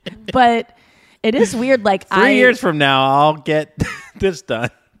 But it is weird. Like 3 years from now, I'll get this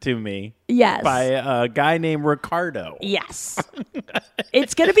done to me. Yes. By a guy named Ricardo. Yes.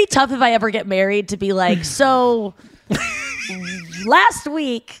 It's going to be tough if I ever get married to be like, so last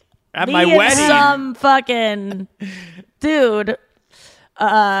week At me my and wedding. some fucking dude.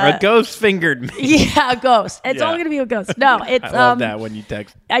 A ghost fingered me. Yeah, a ghost. It's Yeah. all going to be a ghost. No, it's I love that when you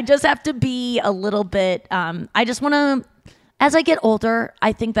text. I just have to be a little bit. I just want to. As I get older,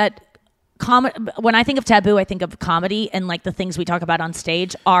 I think that when I think of taboo, I think of comedy, and like the things we talk about on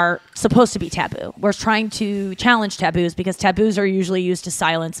stage are supposed to be taboo. We're trying to challenge taboos because taboos are usually used to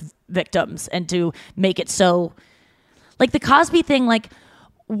silence victims and to make it so. Like the Cosby thing, like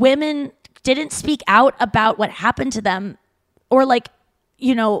women didn't speak out about what happened to them, or like,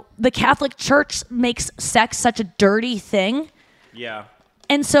 you know, the Catholic Church makes sex such a dirty thing. Yeah.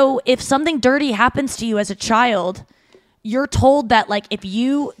 And so if something dirty happens to you as a child, you're told that like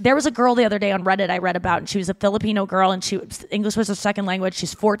there was a girl the other day on Reddit I read about, and she was a Filipino girl, and English was her second language.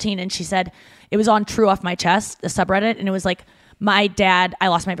 She's 14, and she said it was on True Off My Chest, the subreddit, and it was like, I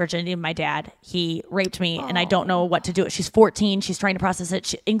lost my virginity to my dad. He raped me, and I don't know what to do. She's 14. She's trying to process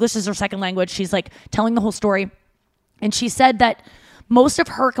it. English is her second language. She's like telling the whole story, and she said that most of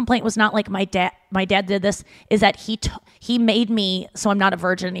her complaint was not like my dad did this, is that he made me so I'm not a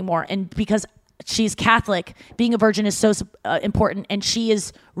virgin anymore, and because she's Catholic, being a virgin is so important, and she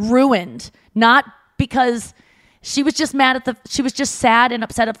is ruined, not because she was just she was just sad and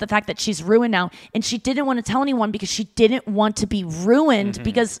upset of the fact that she's ruined now, and she didn't want to tell anyone because she didn't want to be ruined,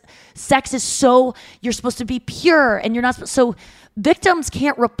 because sex is so, you're supposed to be pure, and you're not so victims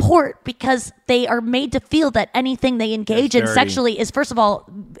can't report because they are made to feel that anything they engage in sexually is, first of all,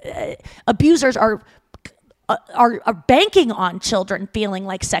 abusers are banking on children feeling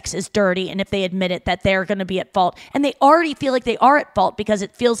like sex is dirty, and if they admit it, that they're going to be at fault, and they already feel like they are at fault because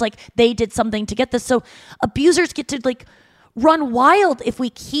it feels like they did something to get this. So abusers get to like run wild if we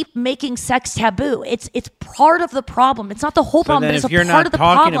keep making sex taboo. It's part of the problem. It's not the whole problem, but it's a part of the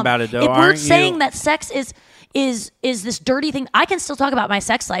problem. About it, though, if we're aren't saying you? that sex is this dirty thing, I can still talk about my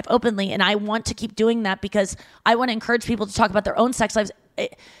sex life openly, and I want to keep doing that because I want to encourage people to talk about their own sex lives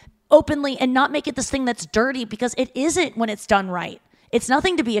openly and not make it this thing that's dirty, because it isn't when it's done right. It's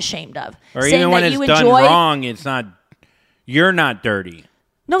nothing to be ashamed of. Or even when it's done wrong, it's not. You're not dirty.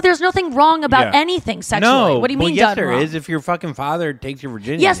 No, there's nothing wrong about anything sexually. No, What do you mean yes, done there wrong? is. If your fucking father takes your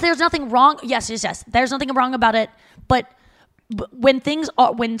virginity. Yes, there's nothing wrong. Yes. There's nothing wrong about it. But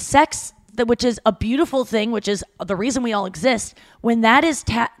when sex, which is a beautiful thing, which is the reason we all exist, when that is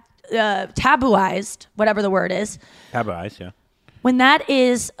tabooized, whatever the word is. Tabooized, yeah. When that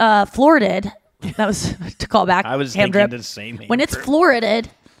is florided, that was to call back. I was hand thinking drip. the same. When it's florided,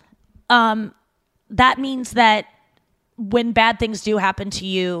 that means that when bad things do happen to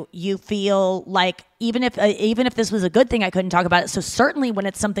you, you feel like even if this was a good thing, I couldn't talk about it. So certainly when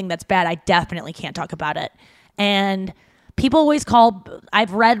it's something that's bad, I definitely can't talk about it. And people always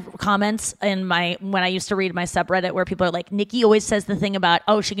I've read comments when I used to read my subreddit where people are like, Nikki always says the thing about,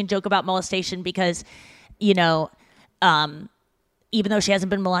 oh, she can joke about molestation because, you know, even though she hasn't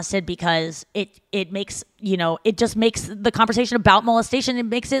been molested, because it makes, you know, it just makes the conversation about molestation, it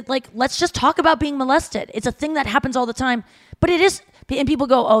makes it like, let's just talk about being molested. It's a thing that happens all the time, but it is, and people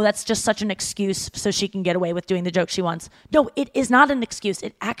go, oh, that's just such an excuse so she can get away with doing the joke she wants. No, it is not an excuse.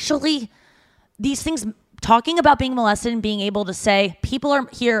 It actually, these things, talking about being molested and being able to say, people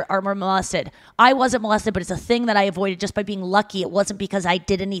are molested. I wasn't molested, but it's a thing that I avoided just by being lucky. It wasn't because I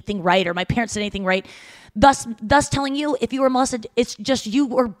did anything right or my parents did anything right. Thus telling you, if you were molested, it's just you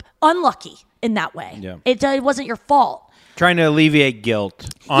were unlucky in that way. Yeah. It wasn't your fault. Trying to alleviate guilt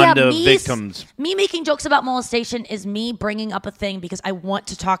onto victims. Me making jokes about molestation is me bringing up a thing because I want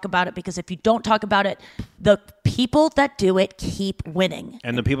to talk about it, because if you don't talk about it, the people that do it keep winning.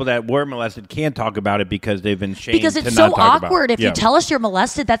 And the people that were molested can't talk about it because they've been shamed. Because it's to so not talk awkward. About it. If you tell us you're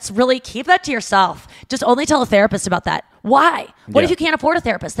molested, that's really, keep that to yourself. Just only tell a therapist about that. Why? What if you can't afford a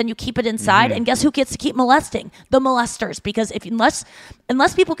therapist? Then you keep it inside, and guess who gets to keep molesting? The molesters. Because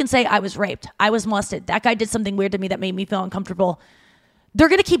unless people can say, I was raped, I was molested, that guy did something weird to me that made me feel uncomfortable, they're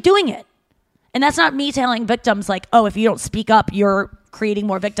going to keep doing it. And that's not me telling victims like, oh, if you don't speak up, you're creating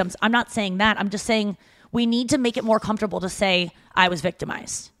more victims. I'm not saying that. I'm just saying we need to make it more comfortable to say I was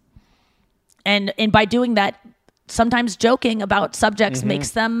victimized. And by doing that, sometimes joking about subjects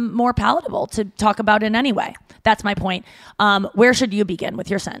makes them more palatable to talk about in any way. That's my point. Where should you begin with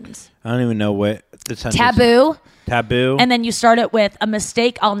your sentence? I don't even know what the sentence. Taboo. And then you start it with a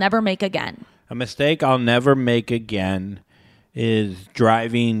mistake I'll never make again. A mistake I'll never make again is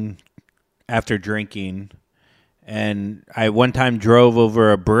driving after drinking. And I one time drove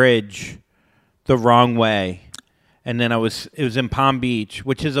over a bridge the wrong way. And then it was in Palm Beach,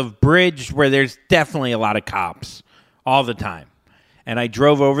 which is a bridge where there's definitely a lot of cops all the time. And I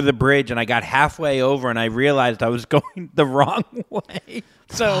drove over the bridge, and I got halfway over, and I realized I was going the wrong way.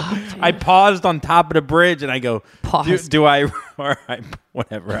 So I paused on top of the bridge, and I go, Pause. Do I, or I,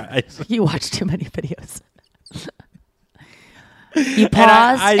 whatever. You watch too many videos. You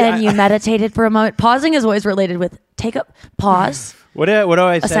paused and you meditated for a moment. Pausing is always related with pause. What do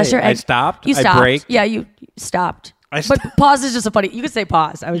I say? I stopped. You stopped. I braked. Yeah, you stopped. But pause is just a funny. You could say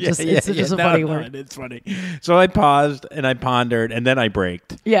pause. I was it's just a funny word. It's funny. So I paused and I pondered and then I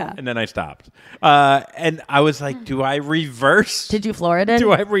braked. Yeah. And then I stopped. And I was like, do I reverse? Did you floor it in?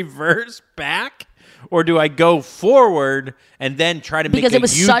 Do I reverse back? Or do I go forward and then try to make a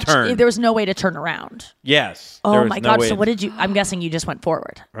U-turn? There was no way to turn around. Yes. Oh my God. So what did you, I'm guessing you just went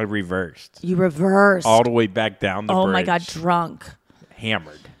forward. I reversed. You reversed. All the way back down the bridge. Oh my God. Drunk.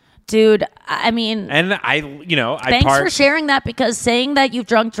 Hammered. Dude, I mean. And thanks for sharing that, because saying that you've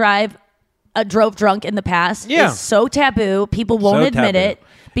drove drunk in the past is so taboo. People won't admit it.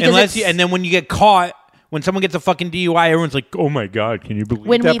 Because and then when you get caught, when someone gets a fucking DUI, everyone's like, "Oh my God, can you believe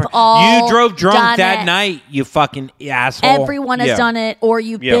when that?" We've all you drove drunk done that it. night, you fucking asshole. Everyone has done it, or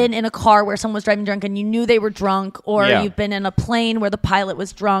you've been in a car where someone was driving drunk and you knew they were drunk, or you've been in a plane where the pilot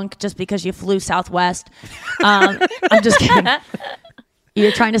was drunk just because you flew Southwest. I'm just kidding.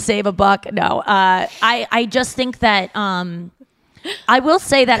 You're trying to save a buck. No, I just think that I will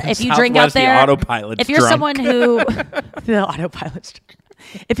say that if you drink out there, if you're someone who the autopilot's drunk.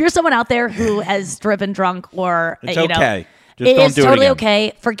 If you're someone out there who has driven drunk, or it's okay. It is totally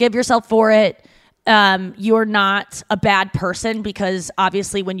okay. Forgive yourself for it. You're not a bad person, because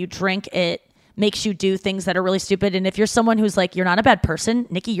obviously when you drink, it makes you do things that are really stupid. And if you're someone who's like, you're not a bad person,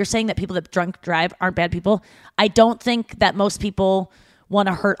 Nikki, you're saying that people that drunk drive aren't bad people. I don't think that most people want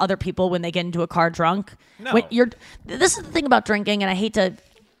to hurt other people when they get into a car drunk. No. This is the thing about drinking, and I hate to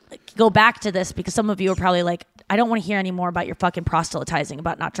go back to this because some of you are probably like, I don't want to hear any more about your fucking proselytizing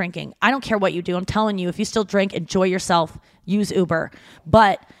about not drinking. I don't care what you do. I'm telling you, if you still drink, enjoy yourself, use Uber.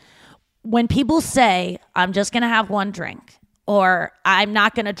 But when people say, I'm just going to have one drink, or I'm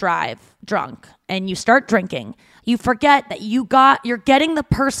not going to drive drunk, and you start drinking, you forget that you're getting the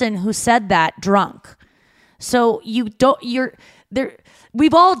person who said that drunk. So we've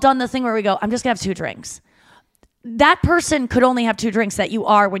all done the thing where we go, I'm just going to have 2 drinks. That person could only have 2 drinks that you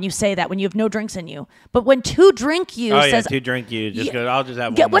are when you say that, when you have no drinks in you. But when 2 drink you says... 2 drink you. Just go, I'll just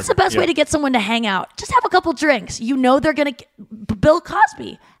have one. What's the best way to get someone to hang out? Just have a couple drinks. You know they're going to... Bill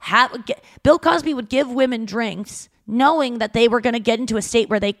Cosby would give women drinks knowing that they were going to get into a state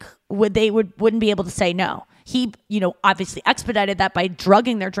where they wouldn't be able to say no. He, obviously expedited that by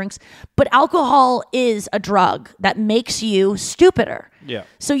drugging their drinks. But alcohol is a drug that makes you stupider. Yeah.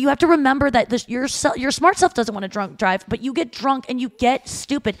 So you have to remember that your smart self doesn't want to drunk drive, but you get drunk and you get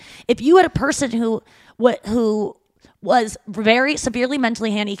stupid. If you had a person who was very severely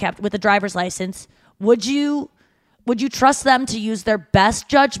mentally handicapped with a driver's license, would you trust them to use their best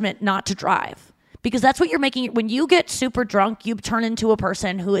judgment not to drive? Because that's what you're making. When you get super drunk, you turn into a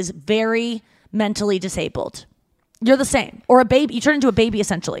person who is very mentally disabled. You're the same. Or a baby. You turn into a baby,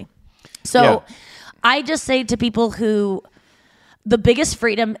 essentially. So I just say to people who... The biggest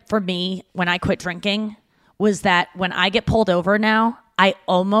freedom for me when I quit drinking was that when I get pulled over now, I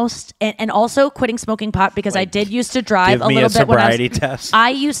almost... And also quitting smoking pot, because I did used to drive a little bit when I was... Give me a sobriety test.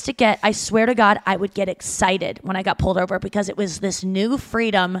 I used to get... I swear to God, I would get excited when I got pulled over, because it was this new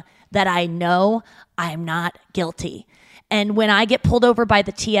freedom that I know I'm not guilty. And when I get pulled over by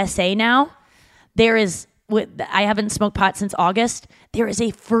the TSA now, there is... I haven't smoked pot since August. There is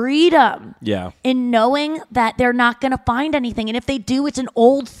a freedom in knowing that they're not going to find anything. And if they do, it's an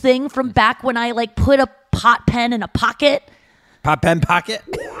old thing from back when I put a pot pen in a pocket. Pot pen pocket?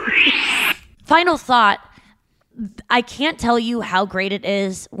 Final thought. I can't tell you how great it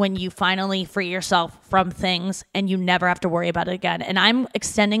is when you finally free yourself from things and you never have to worry about it again. And I'm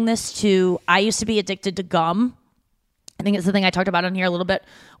extending this to, I used to be addicted to gum. I think it's the thing I talked about on here a little bit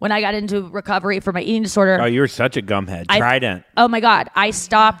when I got into recovery for my eating disorder. Oh, you were such a gumhead. Trident. Oh my God. I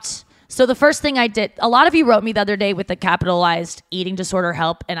stopped. So the first thing I did, a lot of you wrote me the other day with the capitalized eating disorder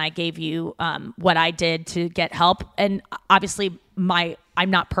help, and I gave you what I did to get help. And obviously I'm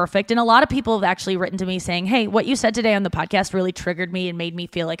not perfect. And a lot of people have actually written to me saying, hey, what you said today on the podcast really triggered me and made me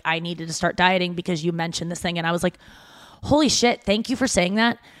feel like I needed to start dieting because you mentioned this thing. And I was like, holy shit, thank you for saying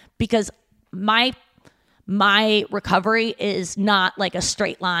that, because my recovery is not like a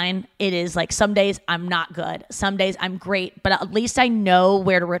straight line. It is like some days I'm not good, some days I'm great, but at least I know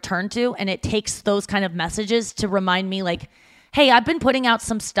where to return to. And it takes those kind of messages to remind me like, hey, I've been putting out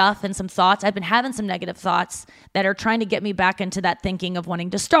some stuff and some thoughts. I've been having some negative thoughts that are trying to get me back into that thinking of wanting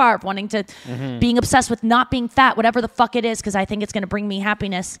to starve, wanting to being obsessed with not being fat, whatever the fuck it is, because I think it's going to bring me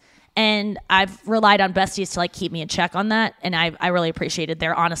happiness. And I've relied on besties to like keep me in check on that. And I really appreciated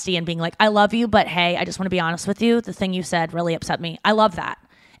their honesty and being like, I love you, but hey, I just want to be honest with you. The thing you said really upset me. I love that.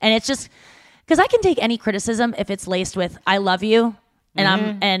 And it's just because I can take any criticism if it's laced with, I love you.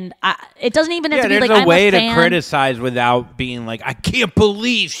 And it doesn't even have to be like, there's a way I'm a fan. to criticize without being like, I can't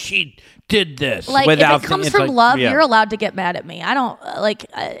believe she did this. Like, without if it comes from love, you're allowed to get mad at me. I don't like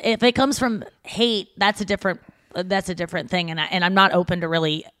if it comes from hate. That's a different thing. And I'm not open to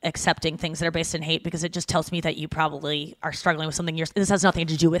really accepting things that are based in hate, because it just tells me that you probably are struggling with something. This has nothing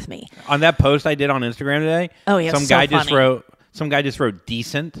to do with me. On that post I did on Instagram today, some guy just wrote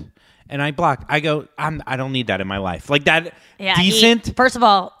decent. And I blocked. I go, I don't need that in my life. Like that decent. First of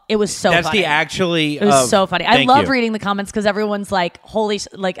all, it was so that's funny. It was so funny. I love reading the comments because everyone's like,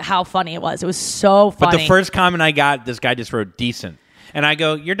 like how funny it was. It was so funny. But the first comment I got, this guy just wrote decent. And I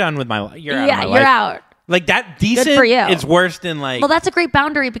go, you're done with my life. You're out of my life. You're out. Like that decent Good for you. is worse than like. Well, that's a great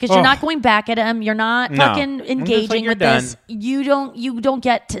boundary because you're not going back at him. You're not fucking engaging with this. You don't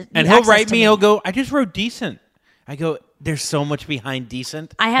get to. And he'll write me. He'll go, I just wrote decent. I go, there's so much behind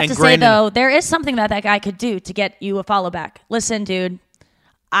decent. I have to say, though, there is something that guy could do to get you a follow back. Listen, dude,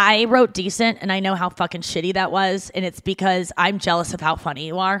 I wrote decent, and I know how fucking shitty that was, and it's because I'm jealous of how funny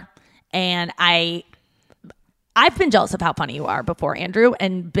you are. And I've been jealous of how funny you are before, Andrew,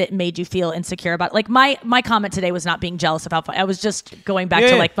 and made you feel insecure about it. Like, my comment today was not being jealous of how funny. I was just going back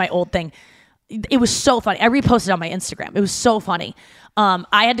to, like, my old thing. It was so funny. I reposted on my Instagram. It was so funny.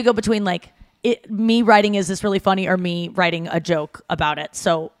 I had to go between, like, me writing, is this really funny, or me writing a joke about it.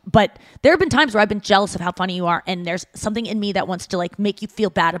 So, but there have been times where I've been jealous of how funny you are, and there's something in me that wants to like make you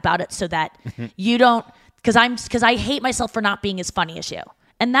feel bad about it so that you don't, because I hate myself for not being as funny as you.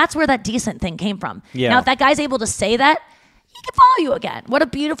 And that's where that decent thing came from. Yeah. Now, if that guy's able to say that, he can follow you again. What a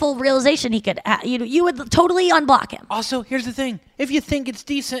beautiful realization he could have. You would totally unblock him. Also, here's the thing. If you think it's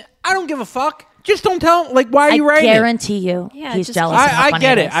decent, I don't give a fuck. Just don't tell. Like, why are you writing it? I guarantee you, he's jealous. I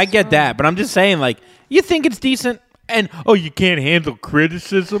get it. I get that. But I'm just saying, like, you think it's decent, and you can't handle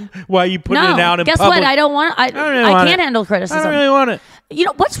criticism. Why are you putting it out in guess public? What? I don't want. I can't handle criticism. I don't really want it. You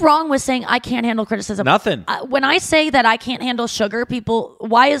know what's wrong with saying I can't handle criticism? Nothing. When I say that I can't handle sugar, people,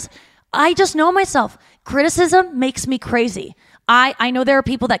 I just know myself. Criticism makes me crazy. I know there are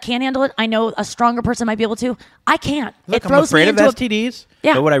people that can't handle it. I know a stronger person might be able to. I can't. Look, I'm afraid of STDs.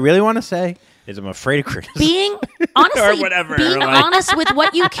 Yeah. But what I really want to say is I'm afraid of criticism. Being honestly, or whatever, being honest with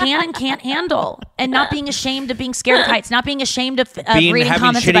what you can and can't handle, and not being ashamed of being scared of heights, not being ashamed of reading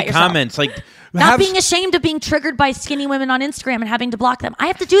comments about yourself. Comments, like not being ashamed of being triggered by skinny women on Instagram and having to block them. I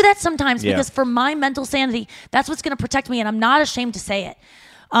have to do that sometimes because for my mental sanity, that's what's going to protect me, and I'm not ashamed to say it.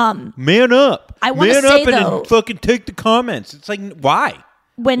 Man up. I want to say, though, and fucking take the comments. It's like, why?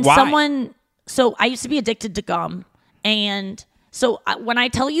 So I used to be addicted to gum, and so when I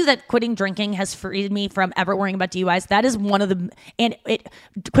tell you that quitting drinking has freed me from ever worrying about DUIs, that is one of the,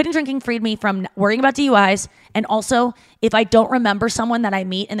 quitting drinking freed me from worrying about DUIs. And also, if I don't remember someone that I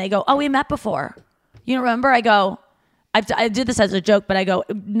meet and they go, oh, we met before. You don't remember? I go, I did this as a joke, but I go,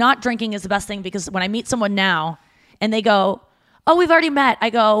 not drinking is the best thing, because when I meet someone now and they go, oh, we've already met. I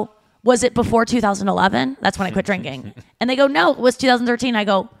go, was it before 2011? That's when I quit drinking. And they go, no, it was 2013. I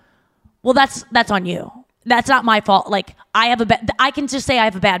go, well, that's on you. That's not my fault. Like, I can just say I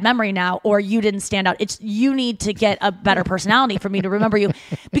have a bad memory now, or you didn't stand out. You need to get a better personality for me to remember you,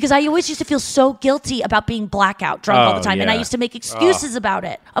 because I always used to feel so guilty about being blackout drunk all the time. Yeah. And I used to make excuses about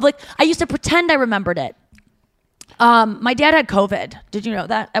it. I used to pretend I remembered it. My dad had COVID. Did you know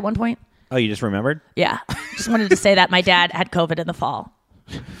that at one point? Oh, you just remembered? Yeah. Just wanted to say that my dad had COVID in the fall.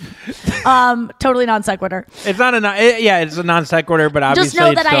 Totally non sequitur. It's not it's a non sequitur, but obviously just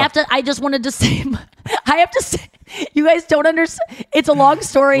know that I just wanted to say, you guys don't understand. It's a long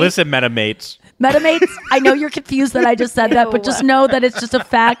story. Listen, MetaMates, I know you're confused that I just said that, but just know that it's just a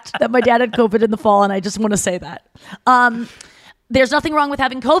fact that my dad had COVID in the fall, and I just want to say that. There's nothing wrong with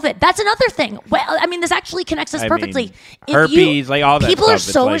having COVID. That's another thing. Well, I mean, this actually connects us perfectly. Herpes, like all that people stuff. Are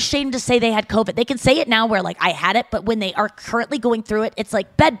so ashamed to say they had COVID. They can say it now where, like, I had it, but when they are currently going through it, it's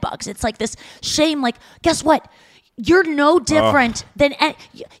like bed bugs. It's like this shame. Like, guess what? You're no different than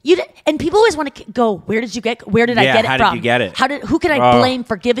you. And people always want to go, where did I get it from? How did you get it? Who can I blame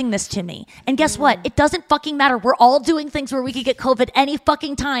for giving this to me? And guess what? It doesn't fucking matter. We're all doing things where we could get COVID any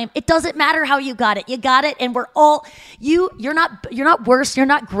fucking time. It doesn't matter how you got it. You got it, and we're all you're not worse. You're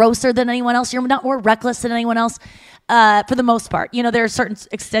not grosser than anyone else. You're not more reckless than anyone else. For the most part, there are certain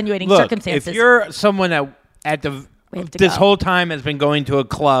extenuating circumstances. If you're someone that this whole time has been going to a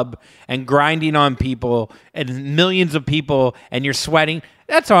club and grinding on people and millions of people and you're sweating,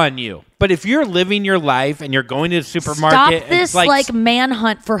 that's on you. But if you're living your life and you're going to the supermarket, stop this like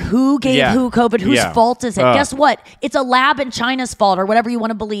manhunt for who gave who COVID, whose fault is it? Guess what? It's a lab in China's fault or whatever you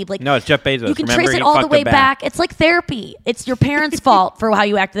want to believe. Like, no, it's Jeff Bezos. You can trace it all the way back. It's like therapy. It's your parents' fault for how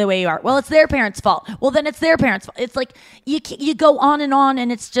you act the way you are. Well, it's their parents' fault. Well, then it's their parents' fault. It's like you go on,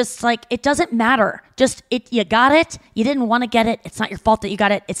 and it's just like it doesn't matter. Just you got it. You didn't want to get it. It's not your fault that you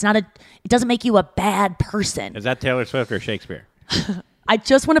got it. It doesn't make you a bad person. Is that Taylor Swift or Shakespeare? I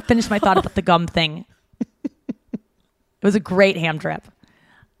just want to finish my thought about the gum thing. It was a great ham drip.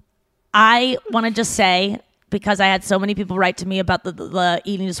 I want to just say, because I had so many people write to me about the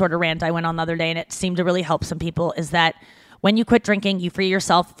eating disorder rant I went on the other day, and it seemed to really help some people, is that when you quit drinking, you free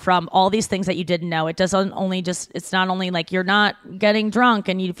yourself from all these things that you didn't know. It's not only like you're not getting drunk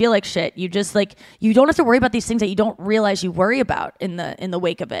and you feel like shit. You just you don't have to worry about these things that you don't realize you worry about in the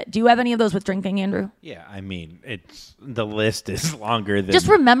wake of it. Do you have any of those with drinking, Andrew? Yeah, I mean, the list is longer than... Just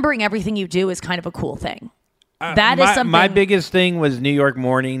remembering everything you do is kind of a cool thing. That is something... My biggest thing was New York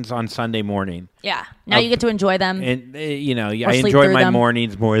mornings on Sunday morning. Yeah. Now you get to enjoy them. And, I enjoy my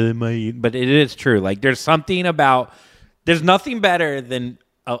mornings more than my eat. But it is true. Like, there's something about... There's nothing better than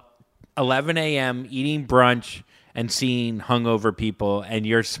 11 a.m. eating brunch and seeing hungover people, and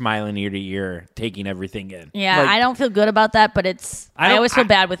you're smiling ear to ear, taking everything in. Yeah, I don't feel good about that, but I always feel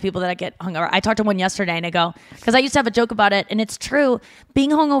bad with people that get hungover. I talked to one yesterday, and I go, because I used to have a joke about it, and it's true. Being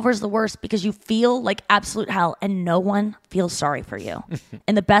hungover is the worst because you feel like absolute hell, and no one feels sorry for you.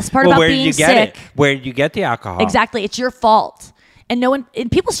 And the best part about being sick... Where did you get the alcohol? Exactly. It's your fault. And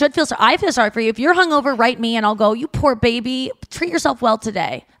people should feel sorry. I feel sorry for you. If you're hungover, write me and I'll go, you poor baby, treat yourself well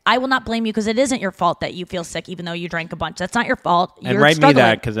today. I will not blame you because it isn't your fault that you feel sick even though you drank a bunch. That's not your fault. And write me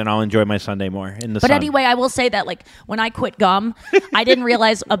that because then I'll enjoy my Sunday more in the sun. But anyway, I will say that when I quit gum, I didn't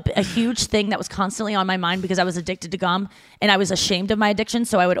realize a huge thing that was constantly on my mind because I was addicted to gum and I was ashamed of my addiction.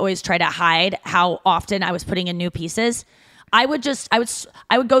 So I would always try to hide how often I was putting in new pieces. I would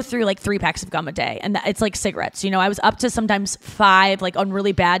go through 3 packs of gum a day, and it's like cigarettes. I was up to sometimes 5, on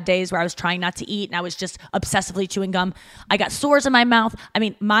really bad days where I was trying not to eat, and I was just obsessively chewing gum. I got sores in my mouth. I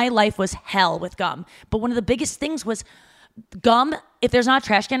mean, my life was hell with gum. But one of the biggest things was gum. If there's not a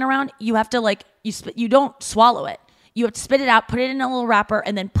trash can around, you have to you don't swallow it. You have to spit it out, put it in a little wrapper,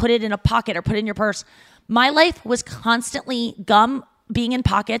 and then put it in a pocket or put it in your purse. My life was constantly gum being in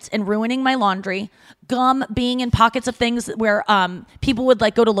pockets and ruining my laundry, gum being in pockets of things where people would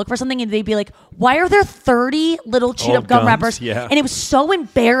go to look for something and they'd be like, why are there 30 little chewed up gum wrappers? Yeah. And it was so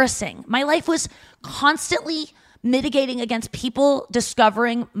embarrassing. My life was constantly mitigating against people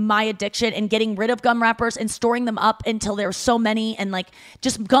discovering my addiction and getting rid of gum wrappers and storing them up until there were so many and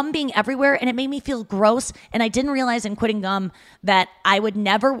just gum being everywhere. And it made me feel gross. And I didn't realize in quitting gum that I would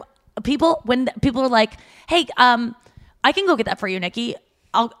never, when people are like, hey, I can go get that for you, Nikki.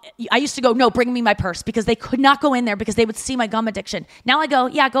 I used to go, no, bring me my purse because they could not go in there because they would see my gum addiction. Now I go,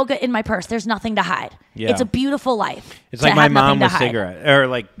 yeah, go get in my purse. There's nothing to hide. Yeah. It's a beautiful life. It's like my mom with cigarettes,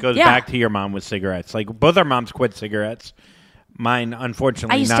 or goes back to your mom with cigarettes. Both our moms quit cigarettes. Mine,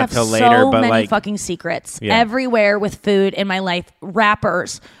 unfortunately, not till later. So many fucking secrets everywhere with food in my life.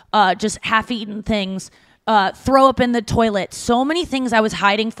 Wrappers, just half-eaten things. Throw up in the toilet. So many things I was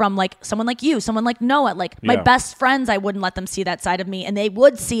hiding from someone like you, someone like Noah, my best friends. I wouldn't let them see that side of me, and they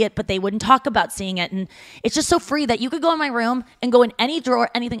would see it, but they wouldn't talk about seeing it. And it's just so free that you could go in my room and go in any drawer,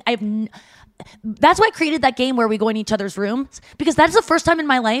 anything. That's why I created that game where we go in each other's rooms, because that is the first time in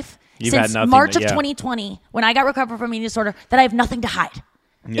my life since March of 2020 when I got recovered from eating disorder that I have nothing to hide.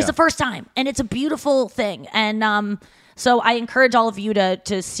 Yeah. It's the first time, and it's a beautiful thing. And so I encourage all of you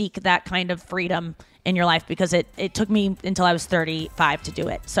to seek that kind of freedom in your life, because it took me until I was 35 to do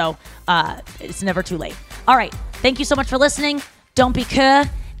it. So it's never too late. All right. Thank you so much for listening. Don't be cuh.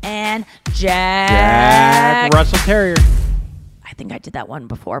 And Jack Russell Terrier. I think I did that one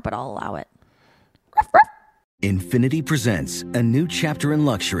before, but I'll allow it. Infinity presents a new chapter in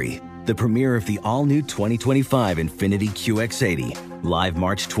luxury, the premiere of the all-new 2025 Infinity QX80, live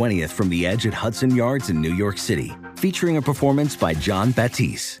March 20th from the Edge at Hudson Yards in New York City, featuring a performance by John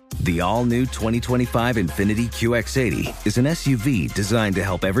Batiste. The all-new 2025 Infiniti QX80 is an SUV designed to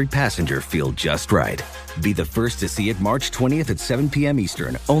help every passenger feel just right. Be the first to see it March 20th at 7 p.m.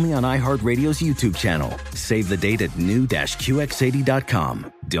 Eastern, only on iHeartRadio's YouTube channel. Save the date at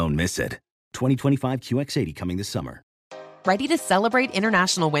new-QX80.com. Don't miss it. 2025 QX80 coming this summer. Ready to celebrate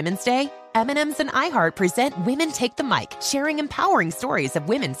International Women's Day? M&M's and iHeart present Women Take the Mic, sharing empowering stories of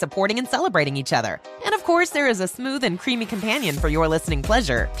women supporting and celebrating each other. And of course, there is a smooth and creamy companion for your listening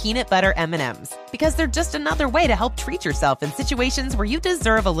pleasure, peanut butter M&M's. Because they're just another way to help treat yourself in situations where you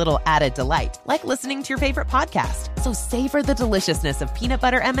deserve a little added delight, like listening to your favorite podcast. So savor the deliciousness of peanut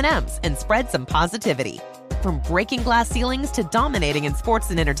butter M&M's and spread some positivity. From breaking glass ceilings to dominating in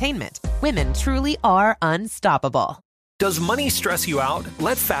sports and entertainment, women truly are unstoppable. Does money stress you out?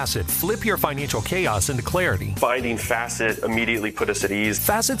 Let Facet flip your financial chaos into clarity. Finding Facet immediately put us at ease.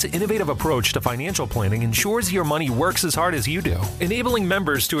 Facet's innovative approach to financial planning ensures your money works as hard as you do, enabling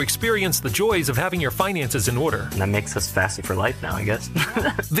members to experience the joys of having your finances in order. And that makes us Facet for life now, I guess.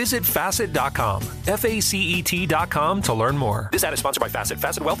 Visit Facet.com, FACET.com to learn more. This ad is sponsored by Facet.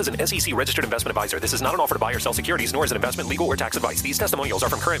 Facet Wealth is an SEC registered investment advisor. This is not an offer to buy or sell securities, nor is it investment, legal, or tax advice. These testimonials are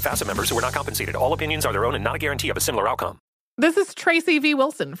from current Facet members who are not compensated. All opinions are their own and not a guarantee of a similar outcome. This is Tracy V.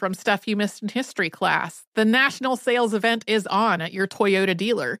 Wilson from Stuff You Missed in History class. The national sales event is on at your Toyota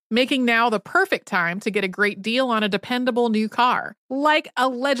dealer, making now the perfect time to get a great deal on a dependable new car. Like a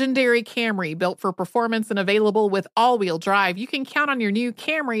legendary Camry built for performance and available with all-wheel drive, you can count on your new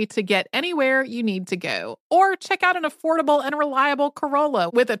Camry to get anywhere you need to go. Or check out an affordable and reliable Corolla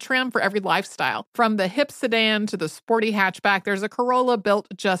with a trim for every lifestyle. From the hip sedan to the sporty hatchback, there's a Corolla built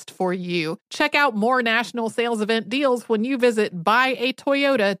just for you. Check out more national sales event deals when you visit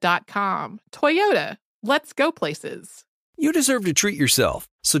buyatoyota.com. Toyota, let's go places. You deserve to treat yourself,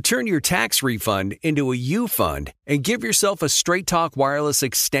 so turn your tax refund into a U fund and give yourself a Straight Talk Wireless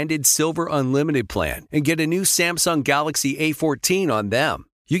Extended Silver Unlimited plan and get a new Samsung Galaxy A14 on them.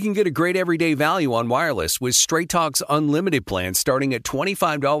 You can get a great everyday value on wireless with Straight Talk's Unlimited plan starting at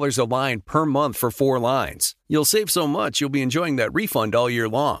 $25 a line per month for 4 lines. You'll save so much you'll be enjoying that refund all year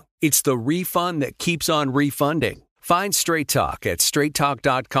long. It's the refund that keeps on refunding. Find Straight Talk at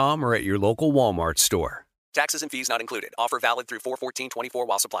straighttalk.com or at your local Walmart store. Taxes and fees not included. Offer valid through 4/14/24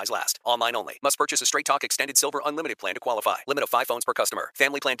 while supplies last. Online only. Must purchase a Straight Talk Extended Silver Unlimited plan to qualify. Limit of 5 phones per customer.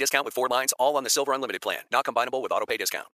 Family plan discount with 4 lines, all on the Silver Unlimited plan. Not combinable with auto pay discount.